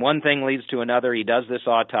 And one thing leads to another. He does this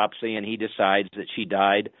autopsy, and he decides that she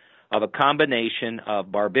died of a combination of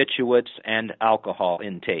barbiturates and alcohol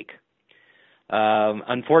intake.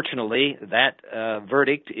 Unfortunately, that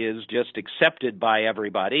verdict is just accepted by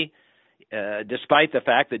everybody, despite the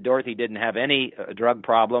fact that Dorothy didn't have any drug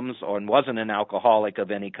problems or wasn't an alcoholic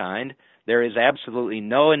of any kind. There is absolutely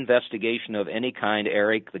no investigation of any kind,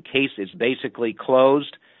 Eric. The case is basically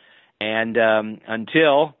closed, and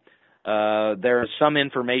until there is some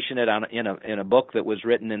information in a book that was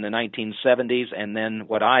written in the 1970s, and then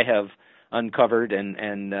what I have uncovered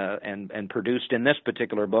and produced in this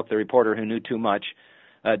particular book, The Reporter Who Knew Too Much,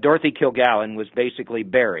 Dorothy Kilgallen was basically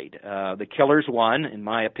buried. The killers won, in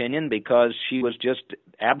my opinion, because she was just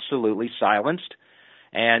absolutely silenced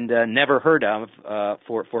and never heard of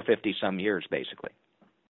for 50-some years, basically.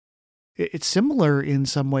 It's similar in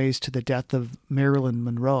some ways to the death of Marilyn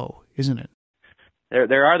Monroe, isn't it?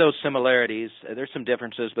 There are those similarities. There's some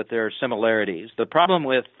differences, but there are similarities. The problem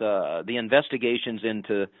with the investigations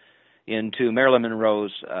into Marilyn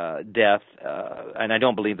Monroe's death, and I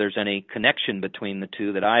don't believe there's any connection between the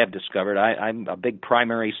two that I have discovered. I'm a big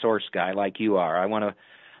primary source guy like you are. I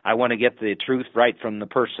want to get the truth right from the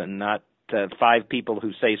person, not 5 people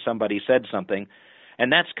who say somebody said something.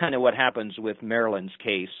 And that's kind of what happens with Marilyn's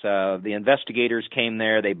case. The investigators came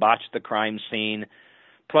there. They botched the crime scene.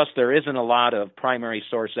 Plus, there isn't a lot of primary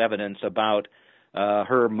source evidence about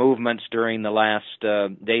her movements during the last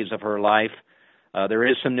days of her life. There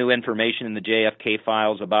is some new information in the JFK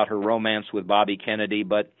files about her romance with Bobby Kennedy,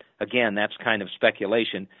 but again, that's kind of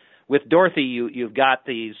speculation. With Dorothy, you've got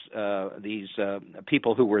these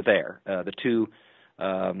people who were there, the 2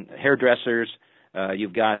 hairdressers.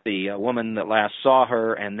 You've got the woman that last saw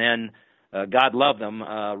her, and then, God love them,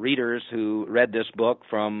 readers who read this book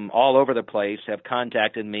from all over the place have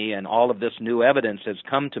contacted me, and all of this new evidence has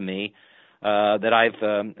come to me that I've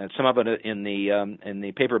some of it in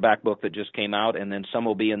the paperback book that just came out, and then some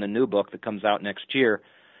will be in the new book that comes out next year.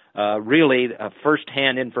 Really,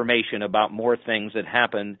 first-hand information about more things that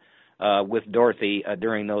happened with Dorothy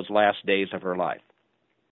during those last days of her life.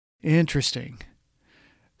 Interesting.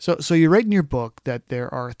 So you write in your book that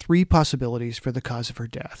there are 3 possibilities for the cause of her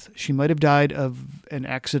death. She might have died of an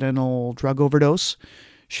accidental drug overdose,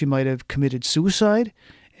 she might have committed suicide,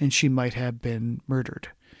 and she might have been murdered.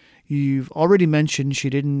 You've already mentioned she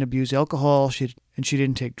didn't abuse alcohol and she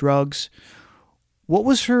didn't take drugs. What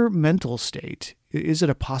was her mental state? Is it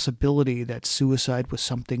a possibility that suicide was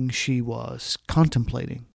something she was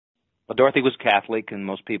contemplating? Well, Dorothy was Catholic, and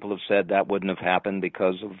most people have said that wouldn't have happened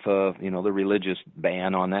because of the religious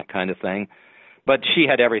ban on that kind of thing. But she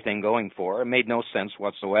had everything going for her. It made no sense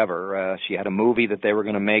whatsoever. She had a movie that they were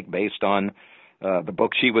going to make based on the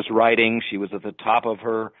book she was writing. She was at the top of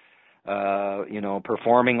her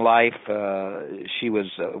performing life. She was,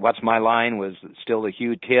 What's My Line was still a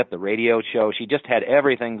huge hit, the radio show. She just had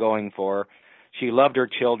everything going for her. She loved her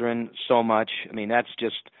children so much. I mean, that's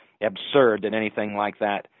just absurd that anything like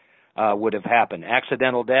that would have happened.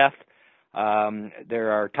 Accidental death,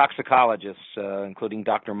 there are toxicologists, including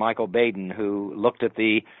Dr. Michael Baden, who looked at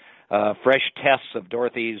the fresh tests of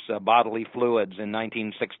Dorothy's bodily fluids in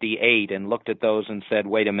 1968 and looked at those and said,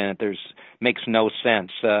 wait a minute, makes no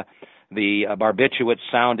sense. The barbiturates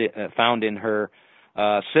found in her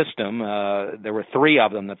system, there were 3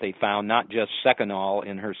 of them that they found, not just seconal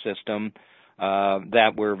in her system,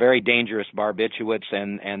 that were very dangerous barbiturates,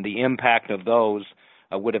 and the impact of those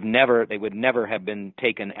would never have been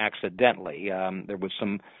taken accidentally. There was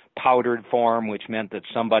some powdered form, which meant that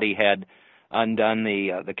somebody had undone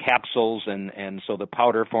the capsules, and so the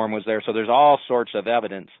powder form was there. So there's all sorts of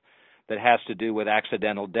evidence that has to do with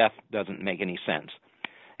accidental death. Doesn't make any sense.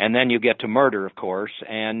 And then you get to murder, of course,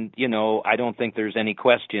 and, I don't think there's any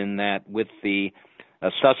question that with the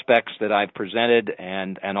suspects that I've presented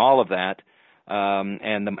and all of that,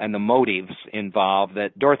 and the motives involved,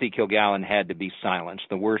 that Dorothy Kilgallen had to be silenced,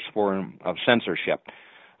 the worst form of censorship.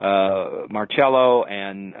 Marcello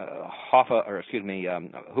and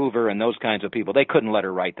Hoover and those kinds of people, they couldn't let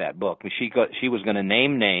her write that book. She was going to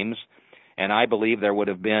name names, and I believe there would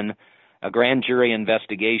have been a grand jury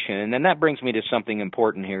investigation. And then that brings me to something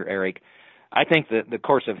important here, Eric. I think that the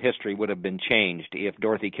course of history would have been changed if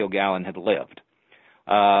Dorothy Kilgallen had lived.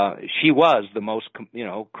 She was the most,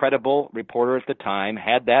 credible reporter at the time,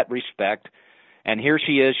 had that respect. And here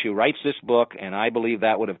she is, she writes this book, and I believe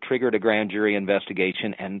that would have triggered a grand jury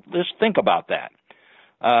investigation. And just think about that.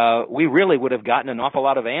 We really would have gotten an awful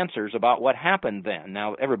lot of answers about what happened then.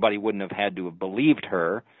 Now, everybody wouldn't have had to have believed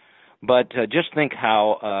her, but just think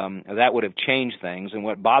how that would have changed things. And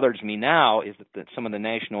what bothers me now is that some of the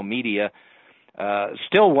national media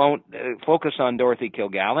still won't focus on Dorothy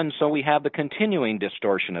Kilgallen, so we have the continuing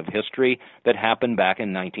distortion of history that happened back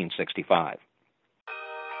in 1965.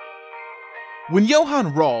 When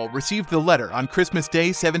Johann Rall received the letter on Christmas Day,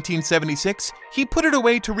 1776, he put it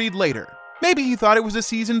away to read later. Maybe he thought it was a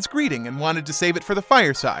season's greeting and wanted to save it for the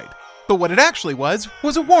fireside. But what it actually was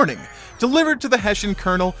a warning, delivered to the Hessian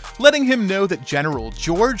colonel, letting him know that General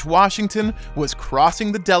George Washington was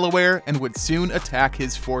crossing the Delaware and would soon attack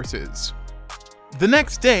his forces. The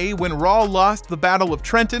next day, when Rall lost the Battle of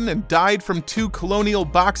Trenton and died from 2 colonial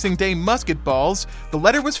Boxing Day musket balls, the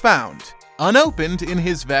letter was found, unopened, in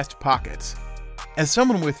his vest pocket. As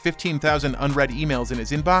someone with 15,000 unread emails in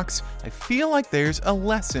his inbox, I feel like there's a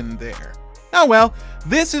lesson there. Oh well,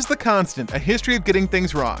 this is The Constant, a history of getting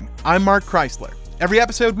things wrong. I'm Mark Chrysler. Every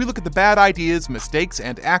episode, we look at the bad ideas, mistakes,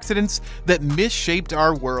 and accidents that misshaped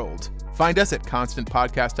our world. Find us at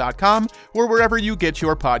constantpodcast.com or wherever you get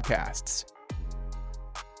your podcasts.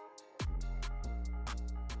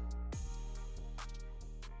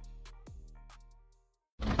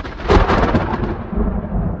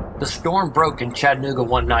 The storm broke in Chattanooga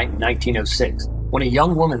one night in 1906 when a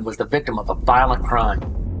young woman was the victim of a violent crime.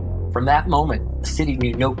 From that moment, the city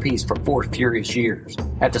knew no peace for 4 furious years.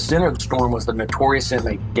 At the center of the storm was the notorious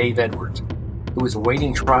inmate Dave Edwards, who was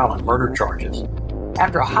awaiting trial on murder charges.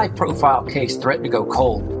 After a high-profile case threatened to go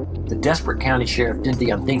cold, the desperate county sheriff did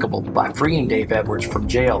the unthinkable by freeing Dave Edwards from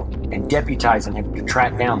jail and deputizing him to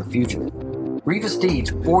track down the fugitive. Grievous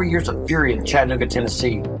Deeds, 4 Years of Fury in Chattanooga,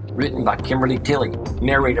 Tennessee, written by Kimberly Tilley,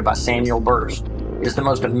 narrated by Samuel Burst, is the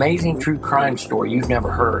most amazing true crime story you've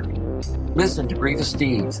never heard. Listen to Grievous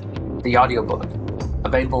Deeds, the audiobook,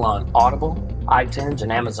 available on Audible, iTunes,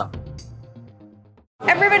 and Amazon.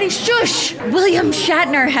 Everybody shush! William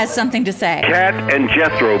Shatner has something to say. Cat and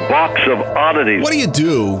Jethro, Box of Oddities. What do you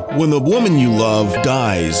do when the woman you love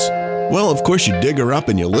dies? Well, of course you dig her up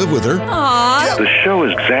and you live with her. Aww. The show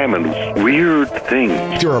examines weird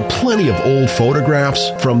things. There are plenty of old photographs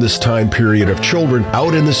from this time period of children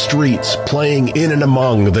out in the streets playing in and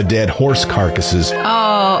among the dead horse carcasses.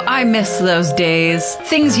 Oh, I miss those days.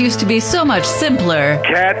 Things used to be so much simpler.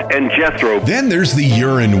 Cat and Jethro. Then there's the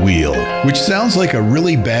urine wheel, which sounds like a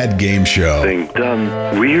really bad game show. They've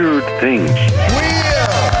done weird things.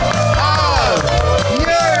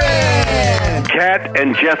 Cat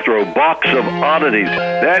and Jethro, Box of Oddities.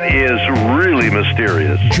 That is really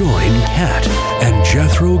mysterious. Join Cat and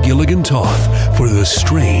Jethro Gilligan Toth for the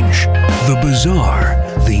strange, the bizarre,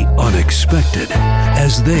 the unexpected,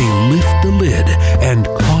 as they lift the lid and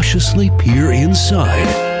cautiously peer inside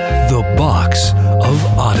the Box of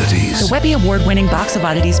Oddities. The Webby Award-winning Box of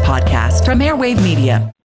Oddities podcast from Airwave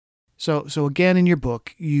Media. So again, in your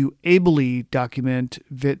book, you ably document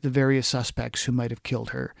the various suspects who might have killed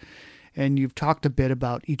her, and you've talked a bit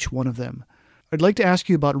about each one of them. I'd like to ask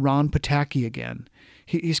you about Ron Pataki again.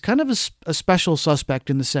 He's kind of a special suspect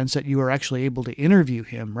in the sense that you were actually able to interview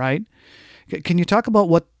him, right? Can you talk about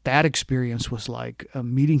what that experience was like,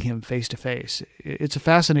 meeting him face to face? It's a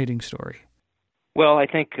fascinating story. Well, I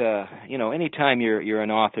think anytime you're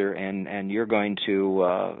an author and you're going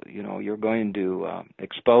to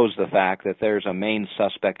expose the fact that there's a main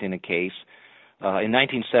suspect in a case. In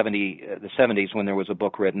 1970, the 70s, when there was a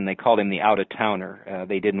book written, they called him the out-of-towner.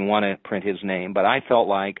 They didn't want to print his name, but I felt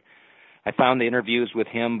like I found the interviews with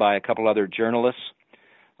him by a couple other journalists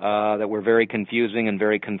that were very confusing and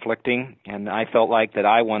very conflicting, and I felt like that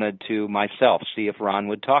I wanted to myself see if Ron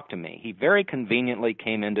would talk to me. He very conveniently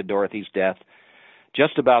came into Dorothy's death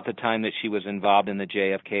just about the time that she was involved in the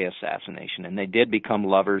JFK assassination, and they did become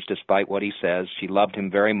lovers despite what he says. She loved him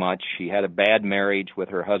very much. She had a bad marriage with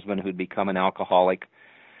her husband who'd become an alcoholic,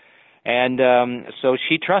 and so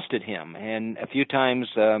she trusted him. And a few times,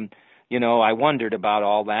 I wondered about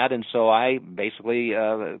all that, and so I basically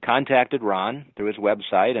contacted Ron through his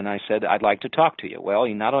website, and I said, I'd like to talk to you. Well,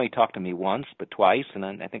 he not only talked to me once, but twice, and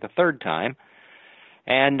I think a third time.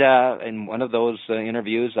 And in one of those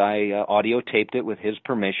interviews, I audio taped it with his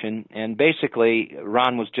permission. And basically,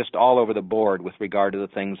 Ron was just all over the board with regard to the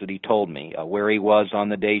things that he told me, where he was on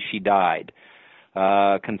the day she died,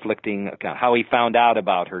 conflicting, how he found out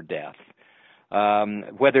about her death,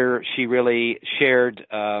 whether she really shared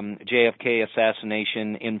JFK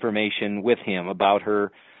assassination information with him about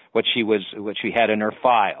her, what she had in her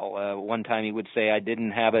file. One time he would say, I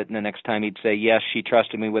didn't have it, and the next time he'd say, yes, she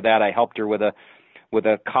trusted me with that. I helped her with a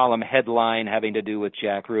column headline having to do with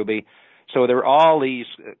Jack Ruby. So there were all these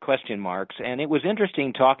question marks, and it was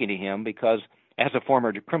interesting talking to him because as a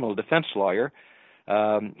former criminal defense lawyer,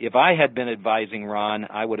 if I had been advising Ron,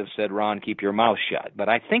 I would have said, Ron, keep your mouth shut. But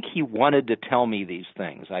I think he wanted to tell me these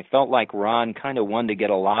things. I felt like Ron kind of wanted to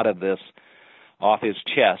get a lot of this off his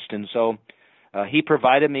chest, and so he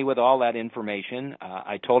provided me with all that information.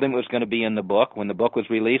 I told him it was going to be in the book. When the book was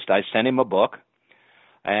released, I sent him a book.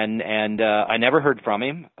 And I never heard from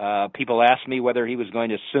him. People asked me whether he was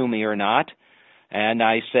going to sue me or not, and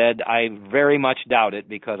I said I very much doubt it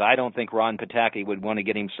because I don't think Ron Pataki would want to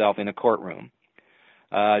get himself in a courtroom.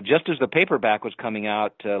 Just as the paperback was coming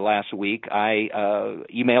out last week, I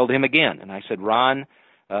emailed him again, and I said, Ron,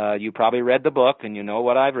 you probably read the book, and you know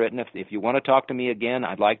what I've written. If you want to talk to me again,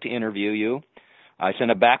 I'd like to interview you. I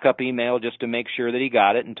sent a backup email just to make sure that he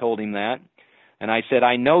got it and told him that. And I said,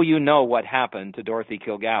 I know you know what happened to Dorothy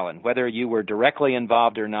Kilgallen. Whether you were directly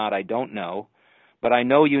involved or not, I don't know. But I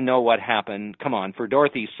know you know what happened. Come on, for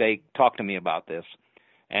Dorothy's sake, talk to me about this.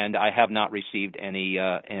 And I have not received any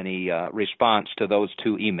response to those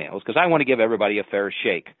two emails because I want to give everybody a fair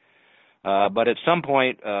shake. But at some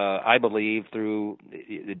point, I believe through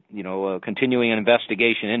continuing an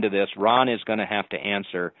investigation into this, Ron is going to have to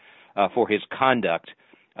answer for his conduct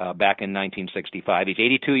back in 1965. He's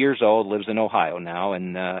 82 years old, lives in Ohio now,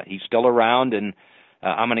 and he's still around, and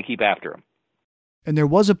I'm going to keep after him. And there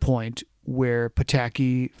was a point where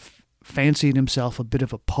Pataki fancied himself a bit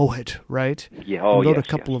of a poet, right? Yeah, he wrote a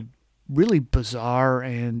couple of really bizarre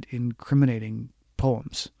and incriminating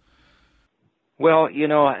poems. Well,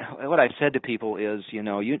 what I've said to people is,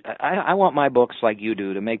 I want my books like you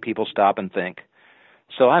do to make people stop and think.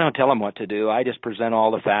 So I don't tell them what to do. I just present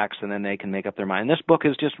all the facts, and then they can make up their mind. This book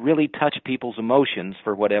has just really touched people's emotions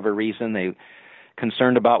for whatever reason. They're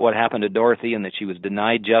concerned about what happened to Dorothy and that she was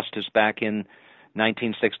denied justice back in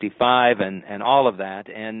 1965 and all of that.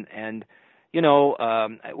 And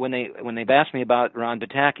when they've asked me about Ron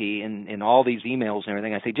Pataki in all these emails and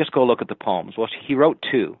everything, I say, just go look at the poems. Well, he wrote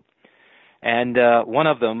two. And one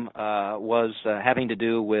of them was having to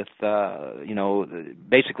do with,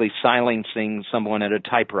 basically silencing someone at a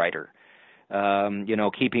typewriter,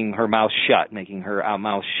 keeping her mouth shut, making her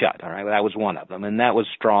mouth shut. All right, that was one of them. And that was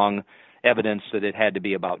strong evidence that it had to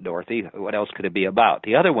be about Dorothy. What else could it be about?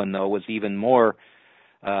 The other one, though, was even more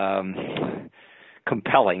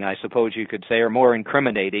compelling, I suppose you could say, or more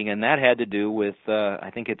incriminating, and that had to do with,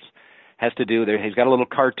 he's got a little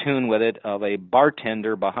cartoon with it of a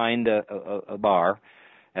bartender behind a bar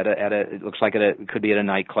it looks like it could be at a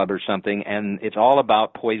nightclub or something, and it's all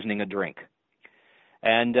about poisoning a drink.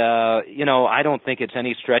 And, I don't think it's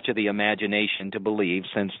any stretch of the imagination to believe,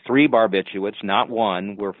 since 3 barbiturates, not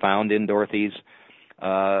one, were found in Dorothy's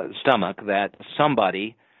stomach, that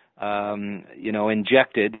somebody,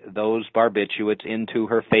 injected those barbiturates into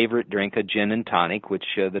her favorite drink, a gin and tonic, which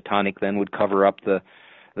the tonic then would cover up the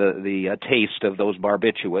taste of those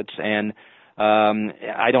barbiturates. And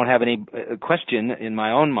I don't have any question in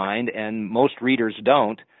my own mind, and most readers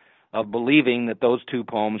don't, of believing that those 2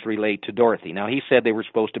 poems relate to Dorothy. Now, he said they were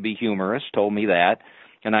supposed to be humorous, told me that,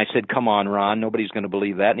 and I said, come on, Ron, nobody's going to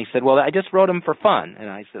believe that. And he said, well, I just wrote them for fun. And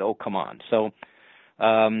I said, oh, come on. So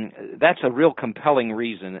that's a real compelling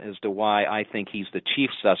reason as to why I think he's the chief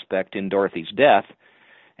suspect in Dorothy's death.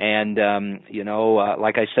 And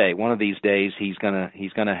like I say, one of these days he's gonna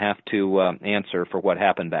have to answer for what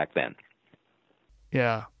happened back then.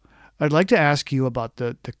 Yeah. I'd like to ask you about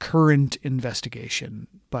the current investigation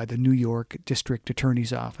by the New York District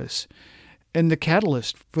Attorney's Office. And the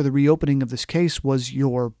catalyst for the reopening of this case was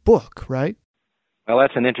your book, right? Well,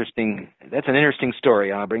 that's an interesting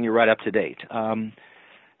story. I'll bring you right up to date.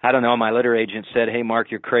 I don't know, my letter agent said, "Hey, Mark,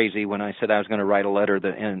 you're crazy," when I said I was going to write a letter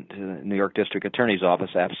to the New York District Attorney's Office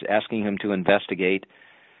asking him to investigate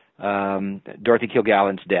Dorothy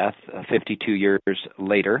Kilgallen's death 52 years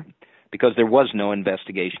later, because there was no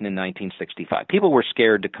investigation in 1965. People were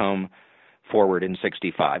scared to come forward in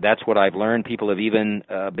 65. That's what I've learned. People have even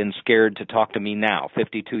been scared to talk to me now,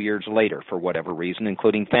 52 years later, for whatever reason,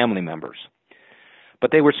 including family members. But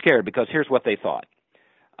they were scared because here's what they thought.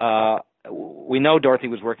 We know Dorothy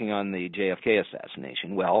was working on the JFK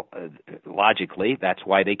assassination. Well, logically, that's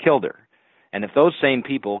why they killed her. And if those same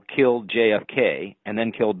people killed JFK and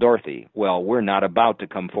then killed Dorothy, well, we're not about to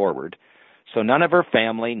come forward. So none of her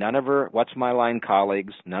family, none of her What's My Line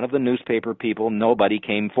colleagues, none of the newspaper people, nobody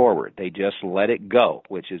came forward. They just let it go,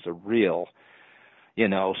 which is a real,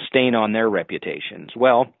 stain on their reputations.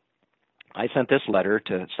 Well, I sent this letter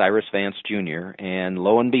to Cyrus Vance Jr., and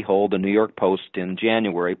lo and behold, the New York Post in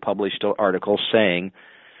January published an article saying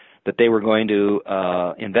that they were going to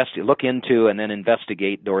look into and then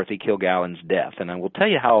investigate Dorothy Kilgallen's death. And I will tell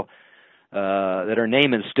you how that her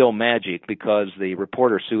name is still magic, because the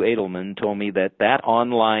reporter, Sue Edelman, told me that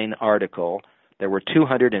online article, there were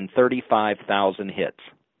 235,000 hits.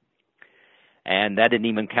 And that didn't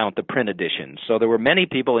even count the print edition. So there were many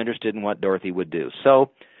people interested in what Dorothy would do.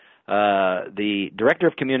 So the director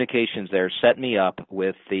of communications there set me up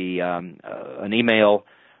with an email,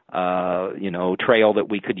 trail that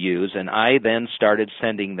we could use, and I then started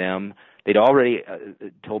sending them. They'd already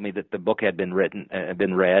told me that the book had been read,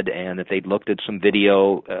 and that they'd looked at some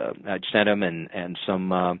video. I'd sent them and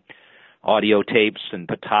some audio tapes and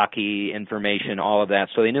Pataki information, all of that.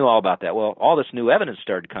 So they knew all about that. Well, all this new evidence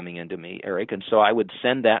started coming into me, Eric, and so I would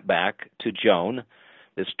send that back to Joan,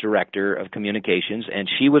 this director of communications, and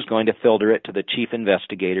she was going to filter it to the chief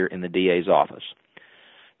investigator in the DA's office.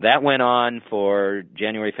 That went on for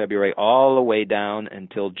January, February, all the way down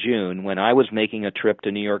until June, when I was making a trip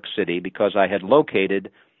to New York City because I had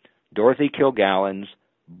located Dorothy Kilgallen's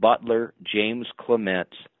butler, James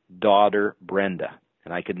Clement's daughter, Brenda,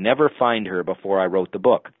 and I could never find her before I wrote the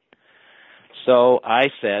book. So I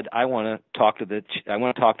said, I want to talk to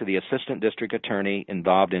the assistant district attorney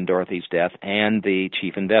involved in Dorothy's death and the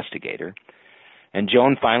chief investigator. And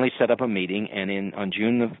Joan finally set up a meeting, and on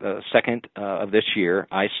June 2nd of this year,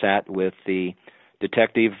 I sat with the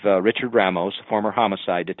detective Richard Ramos, former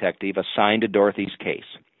homicide detective, assigned to Dorothy's case.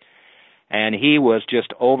 And he was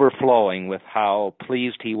just overflowing with how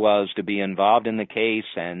pleased he was to be involved in the case,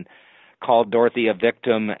 and called Dorothy a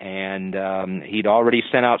victim, and he'd already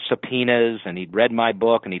sent out subpoenas, and he'd read my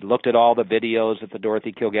book, and he'd looked at all the videos at the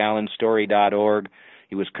DorothyKilgallenStory.org.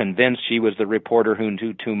 He was convinced she was the reporter who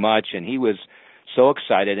knew too much, and he was so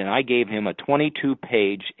excited, and I gave him a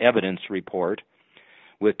 22-page evidence report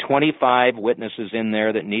with 25 witnesses in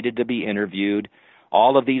there that needed to be interviewed,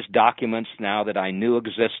 all of these documents now that I knew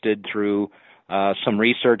existed through some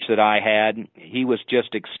research that I had. He was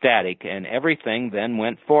just ecstatic, and everything then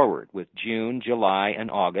went forward with June, July, and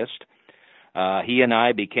August. He and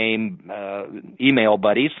I became email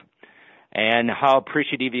buddies, and how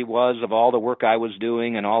appreciative he was of all the work I was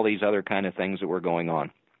doing and all these other kind of things that were going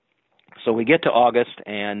on. So we get to August,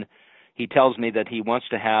 and he tells me that he wants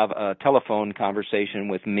to have a telephone conversation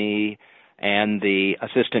with me and the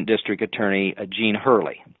assistant district attorney, Gene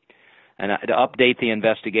Hurley, and to update the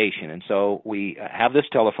investigation. And so we have this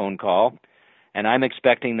telephone call, and I'm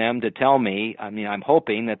expecting them to tell me, I'm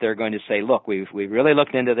hoping that they're going to say, look, we've really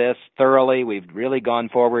looked into this thoroughly, we've really gone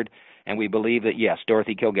forward, and we believe that, yes,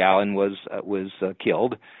 Dorothy Kilgallen was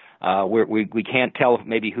killed. We can't tell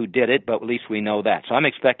maybe who did it, but at least we know that. So I'm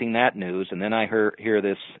expecting that news, and then I hear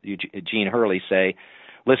this Gene Hurley say,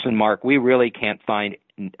 listen, Mark, we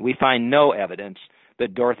find no evidence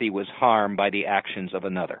that Dorothy was harmed by the actions of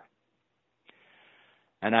another.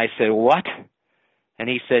 And I said, what? And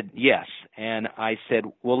he said, yes. And I said,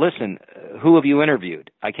 well, listen, who have you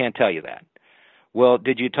interviewed? I can't tell you that. Well,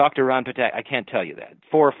 did you talk to Ron Patak? I can't tell you that.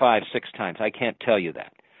 4, 5, 6 times. I can't tell you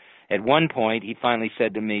that. At one point, he finally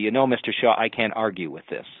said to me, Mr. Shaw, I can't argue with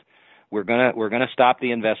this. We're gonna stop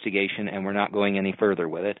the investigation, and we're not going any further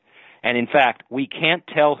with it. And in fact, we can't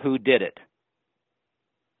tell who did it.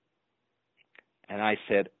 And I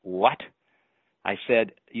said, what? I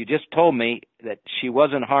said, you just told me that she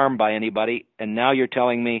wasn't harmed by anybody, and now you're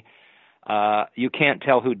telling me you can't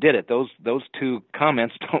tell who did it. Those two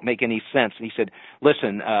comments don't make any sense. And he said,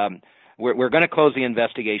 listen, we're going to close the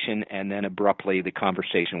investigation, and then abruptly the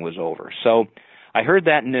conversation was over. So I heard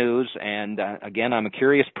that news, and again, I'm a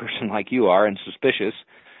curious person like you are and suspicious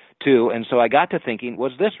too, and so I got to thinking,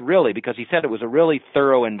 was this really, because he said it was a really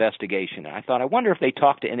thorough investigation. I thought, I wonder if they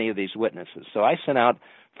talked to any of these witnesses. So I sent out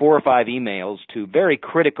 4 or 5 emails to very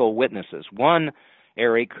critical witnesses. One,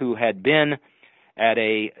 Eric, who had been at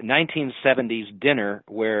a 1970s dinner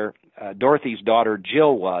where Dorothy's daughter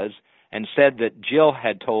Jill was, and said that Jill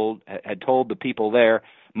had told the people there,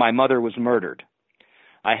 my mother was murdered.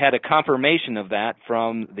 I had a confirmation of that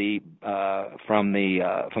from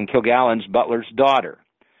Kilgallen's butler's daughter.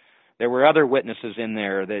 There were other witnesses in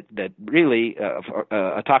there that really,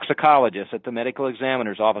 a toxicologist at the medical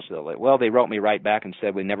examiner's office, they wrote me right back and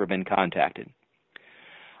said we'd never been contacted.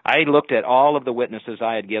 I looked at all of the witnesses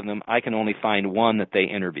I had given them. I can only find one that they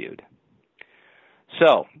interviewed.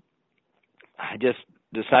 So I just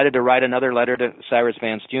decided to write another letter to Cyrus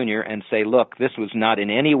Vance Jr. and say, look, this was not in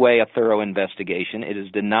any way a thorough investigation. It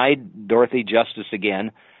has denied Dorothy justice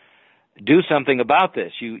again. Do something about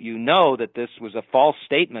this. You know that this was a false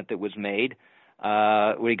statement that was made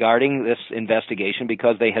regarding this investigation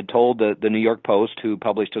because they had told the New York Post, who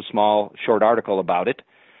published a small short article about it.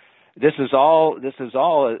 This is all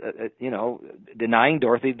denying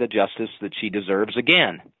Dorothy the justice that she deserves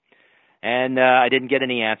again. And I didn't get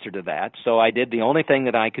any answer to that, so I did the only thing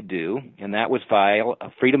that I could do, and that was file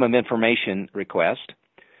a Freedom of Information request,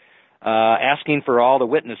 asking for all the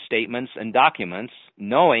witness statements and documents,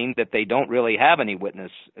 knowing that they don't really have any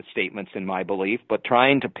witness statements in my belief, but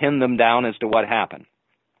trying to pin them down as to what happened.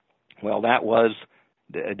 Well, that was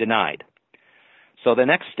denied. So the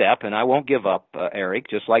next step, and I won't give up, Eric,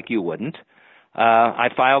 just like you wouldn't, I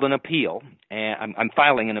filed an appeal, and I'm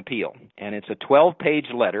filing an appeal, and it's a 12-page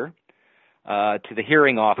letter to the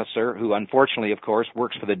hearing officer, who unfortunately, of course,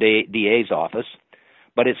 works for the DA's office,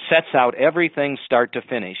 but it sets out everything start to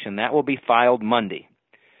finish, and that will be filed Monday.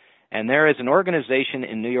 And there is an organization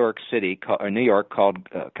in New York called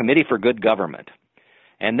Committee for Good Government,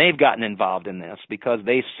 and they've gotten involved in this because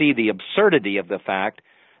they see the absurdity of the fact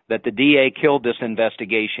that the DA killed this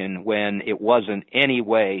investigation when it wasn't any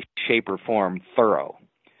way, shape, or form thorough.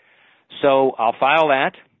 So I'll file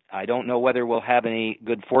that. I don't know whether we'll have any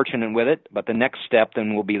good fortune with it, but the next step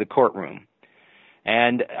then will be the courtroom.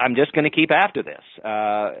 And I'm just going to keep after this.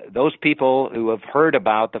 Those people who have heard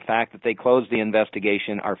about the fact that they closed the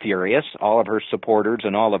investigation are furious, all of her supporters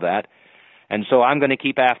and all of that. And so I'm going to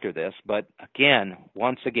keep after this. But again,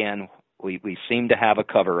 once again, we seem to have a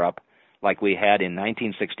cover-up like we had in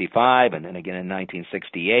 1965 and then again in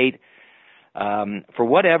 1968. For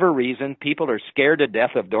whatever reason, people are scared to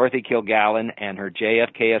death of Dorothy Kilgallen and her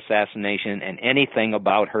JFK assassination and anything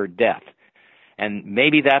about her death. And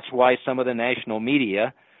maybe that's why some of the national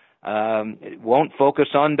media won't focus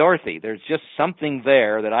on Dorothy. There's just something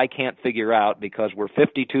there that I can't figure out because we're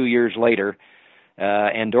 52 years later,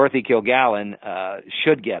 and Dorothy Kilgallen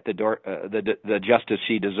should get the justice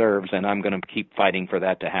she deserves, and I'm going to keep fighting for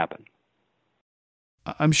that to happen.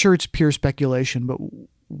 I'm sure it's pure speculation, but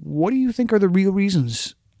what do you think are the real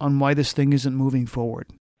reasons on why this thing isn't moving forward?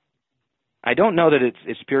 I don't know that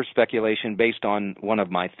it's pure speculation based on one of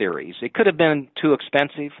my theories. It could have been too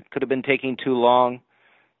expensive. It could have been taking too long.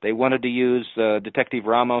 They wanted to use Detective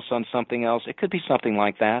Ramos on something else. It could be something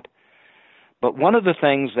like that. But one of the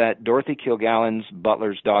things that Dorothy Kilgallen's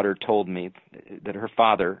butler's daughter told me that her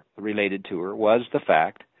father related to her was the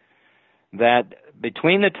fact that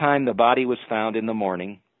between the time the body was found in the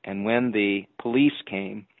morning and when the police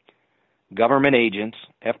came, government agents,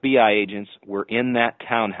 FBI agents, were in that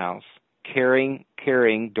townhouse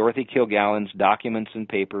carrying Dorothy Kilgallen's documents and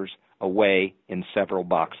papers away in several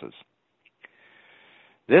boxes.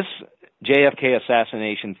 This JFK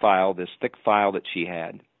assassination file, this thick file that she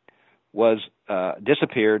had, was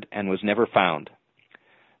disappeared and was never found.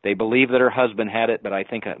 They believe that her husband had it, but I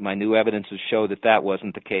think my new evidences show that that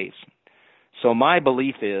wasn't the case. So my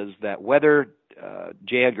belief is that whether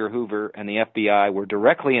J. Edgar Hoover and the FBI were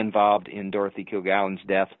directly involved in Dorothy Kilgallen's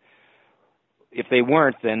death, if they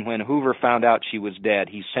weren't, then when Hoover found out she was dead,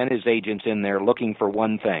 he sent his agents in there looking for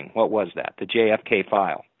one thing. What was that? The JFK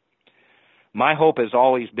file. My hope has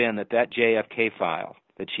always been that that JFK file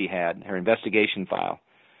that she had, her investigation file,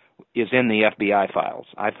 is in the FBI files.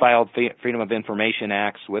 I filed Freedom of Information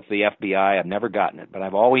Acts with the FBI. I've never gotten it, but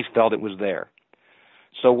I've always felt it was there.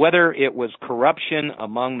 So whether it was corruption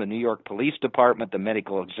among the New York Police Department, the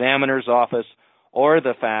medical examiner's office, or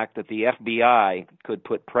the fact that the FBI could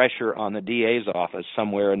put pressure on the DA's office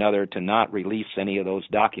somewhere or another to not release any of those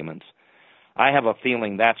documents, I have a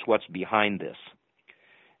feeling that's what's behind this.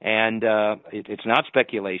 And it's not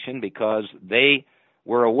speculation, because they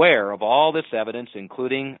were aware of all this evidence,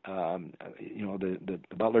 including, the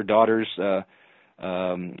Butler daughters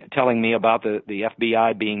telling me about the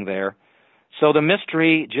FBI being there. So the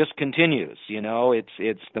mystery just continues.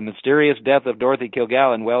 It's the mysterious death of Dorothy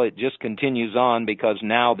Kilgallen. Well, it just continues on because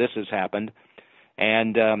now this has happened.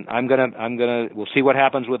 And we'll see what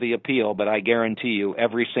happens with the appeal, but I guarantee you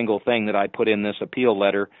every single thing that I put in this appeal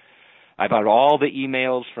letter, I've got all the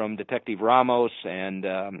emails from Detective Ramos and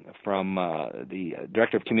from the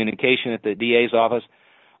Director of Communication at the DA's office.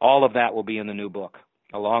 All of that will be in the new book,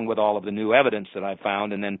 along with all of the new evidence that I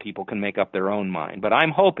found, and then people can make up their own mind. But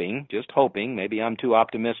I'm hoping, just hoping, maybe I'm too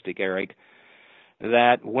optimistic, Eric,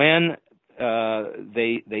 that when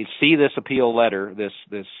they see this appeal letter, this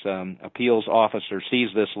appeals officer sees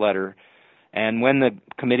this letter, and when the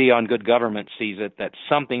Committee on Good Government sees it, that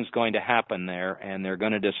something's going to happen there, and they're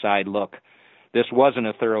going to decide, look, this wasn't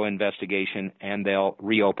a thorough investigation, and they'll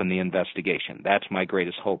reopen the investigation. That's my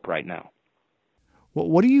greatest hope right now. Well,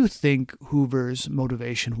 what do you think Hoover's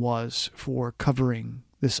motivation was for covering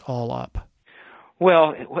this all up?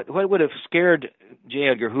 Well, what would have scared J.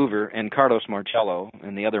 Edgar Hoover and Carlos Marcello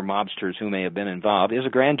and the other mobsters who may have been involved is a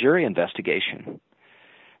grand jury investigation.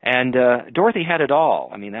 And Dorothy had it all.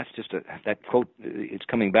 I mean, that's just that quote, it's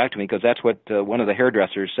coming back to me because that's what one of the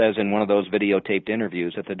hairdressers says in one of those videotaped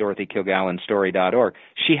interviews at the DorothyKilgallenStory.org.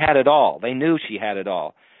 She had it all. They knew she had it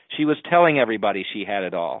all. She was telling everybody she had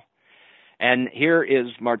it all. And here is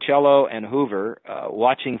Marcello and Hoover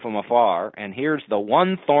watching from afar, and here's the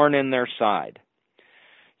one thorn in their side.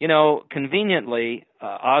 Conveniently,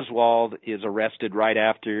 Oswald is arrested right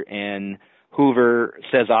after, and Hoover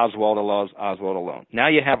says Oswald alone. Now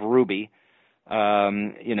you have Ruby,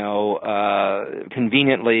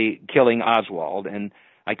 conveniently killing Oswald. And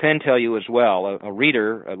I can tell you as well, a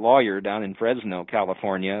reader, a lawyer down in Fresno,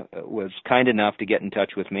 California, was kind enough to get in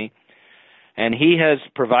touch with me. And he has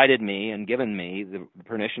provided me and given me the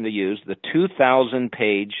permission to use the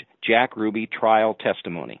 2,000-page Jack Ruby trial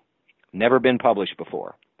testimony. Never been published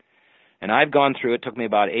before. And I've gone through it. Took me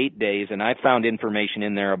about 8 days, and I found information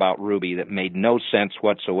in there about Ruby that made no sense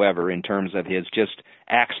whatsoever in terms of his just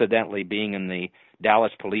accidentally being in the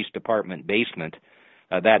Dallas Police Department basement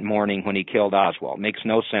that morning when he killed Oswald. Makes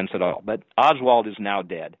no sense at all. But Oswald is now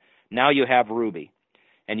dead. Now you have Ruby.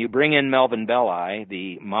 And you bring in Melvin Belli,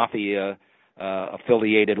 the mafia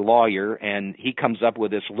affiliated lawyer, and he comes up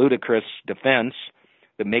with this ludicrous defense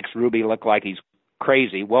that makes Ruby look like he's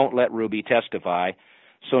crazy, won't let Ruby testify.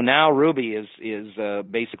 So now Ruby is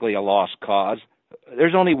basically a lost cause.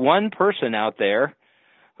 There's only one person out there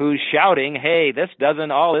who's shouting, hey,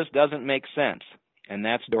 all this doesn't make sense, and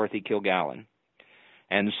that's Dorothy Kilgallen.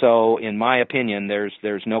 And so, in my opinion,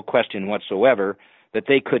 there's no question whatsoever that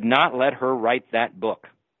they could not let her write that book.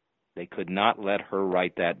 They could not let her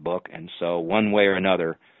write that book, and so one way or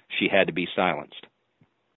another, she had to be silenced.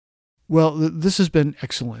 Well, this has been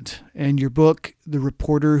excellent. And your book, The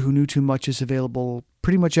Reporter Who Knew Too Much, is available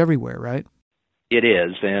pretty much everywhere, right? It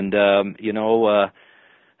is. And,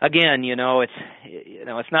 again,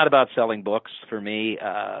 it's not about selling books for me.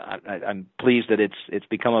 I'm pleased that it's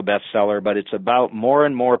become a bestseller, but it's about more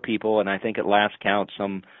and more people, and I think at last count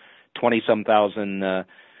some 20-some thousand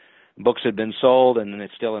books have been sold, and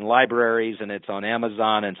it's still in libraries, and it's on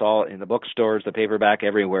Amazon, and it's all in the bookstores, the paperback,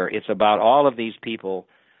 everywhere. It's about all of these people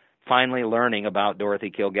finally learning about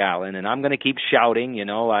Dorothy Kilgallen, and I'm going to keep shouting.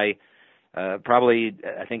 I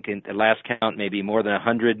think at last count maybe more than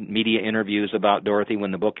 100 media interviews about Dorothy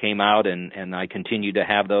when the book came out, and I continue to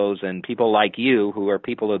have those, and people like you who are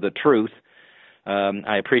people of the truth,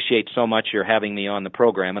 I appreciate so much your having me on the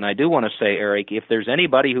program. And I do want to say, Eric, if there's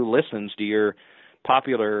anybody who listens to your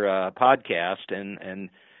popular podcast, and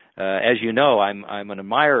as you know, I'm an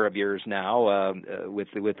admirer of yours now with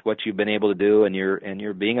what you've been able to do, and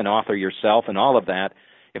you're being an author yourself and all of that.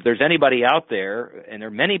 If there's anybody out there, and there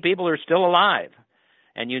are many people who are still alive,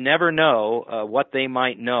 and you never know what they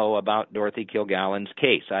might know about Dorothy Kilgallen's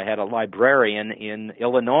case. I had a librarian in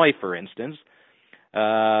Illinois, for instance,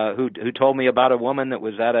 who told me about a woman that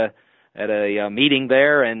was at a meeting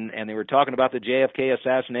there, and they were talking about the JFK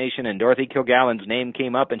assassination, and Dorothy Kilgallen's name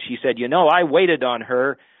came up, and she said, I waited on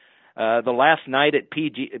her the last night at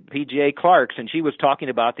PGA Clark's, and she was talking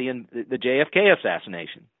about the JFK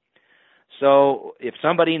assassination. So if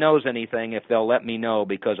somebody knows anything, if they'll let me know,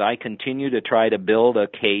 because I continue to try to build a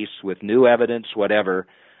case with new evidence, whatever,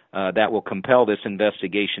 that will compel this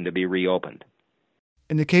investigation to be reopened.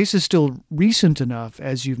 And the case is still recent enough,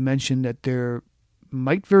 as you've mentioned, that there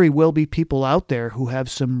might very well be people out there who have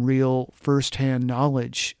some real first-hand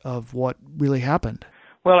knowledge of what really happened.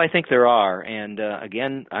 Well, I think there are, and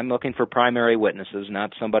again, I'm looking for primary witnesses,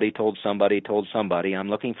 not somebody told somebody told somebody. I'm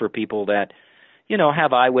looking for people that,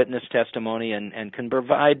 have eyewitness testimony and can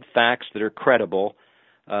provide facts that are credible,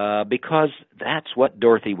 because that's what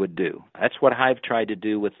Dorothy would do. That's what I've tried to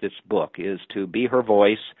do with this book, is to be her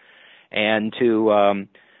voice and to,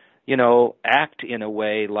 act in a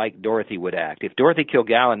way like Dorothy would act. If Dorothy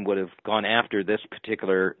Kilgallen would have gone after this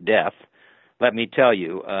particular death, let me tell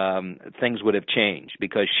you, things would have changed,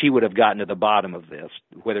 because she would have gotten to the bottom of this,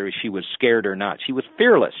 whether she was scared or not. She was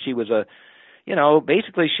fearless. She was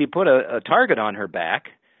basically she put a target on her back,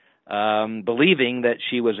 believing that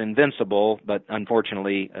she was invincible, but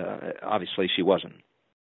unfortunately, obviously she wasn't.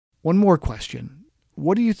 One more question.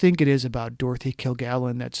 What do you think it is about Dorothy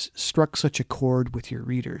Kilgallen that's struck such a chord with your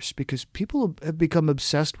readers? Because people have become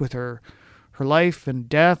obsessed with her life and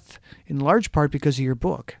death, in large part because of your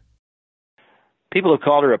book. People have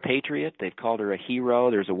called her a patriot. They've called her a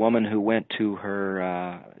hero. There's a woman who went to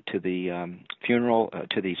her to the funeral,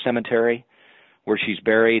 to the cemetery where she's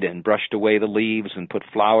buried, and brushed away the leaves and put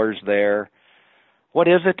flowers there. What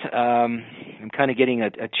is it? I'm kind of getting a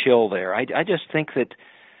chill there. I just think that,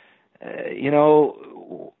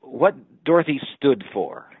 what Dorothy stood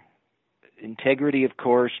for, integrity, of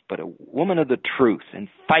course, but a woman of the truth, and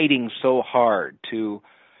fighting so hard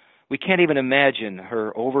we can't even imagine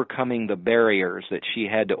her overcoming the barriers that she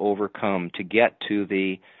had to overcome to get to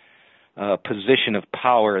the position of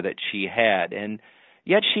power that she had. And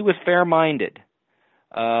yet she was fair-minded.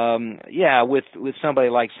 With somebody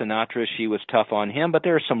like Sinatra, she was tough on him, but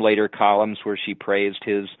there are some later columns where she praised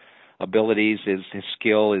his abilities, his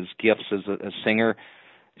skill, his gifts as a singer.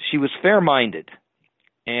 She was fair-minded.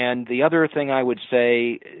 And the other thing I would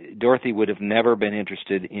say, Dorothy would have never been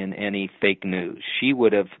interested in any fake news. She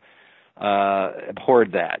would have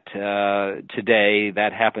abhorred that. Today,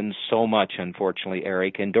 that happens so much, unfortunately,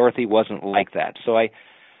 Eric, and Dorothy wasn't like that. So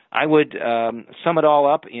I would sum it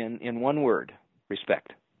all up in one word: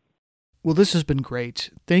 respect. Well, this has been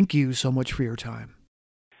great. Thank you so much for your time.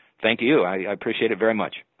 Thank you. I appreciate it very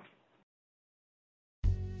much.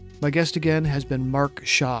 My guest again has been Mark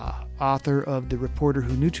Shaw, author of The Reporter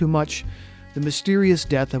Who Knew Too Much, The Mysterious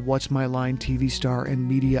Death of What's My Line TV star and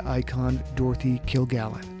media icon Dorothy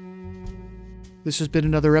Kilgallen. This has been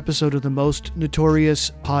another episode of the Most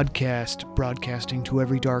Notorious Podcast, broadcasting to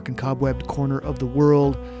every dark and cobwebbed corner of the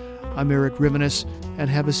world. I'm Eric Rivenes,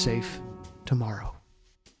 and have a safe tomorrow.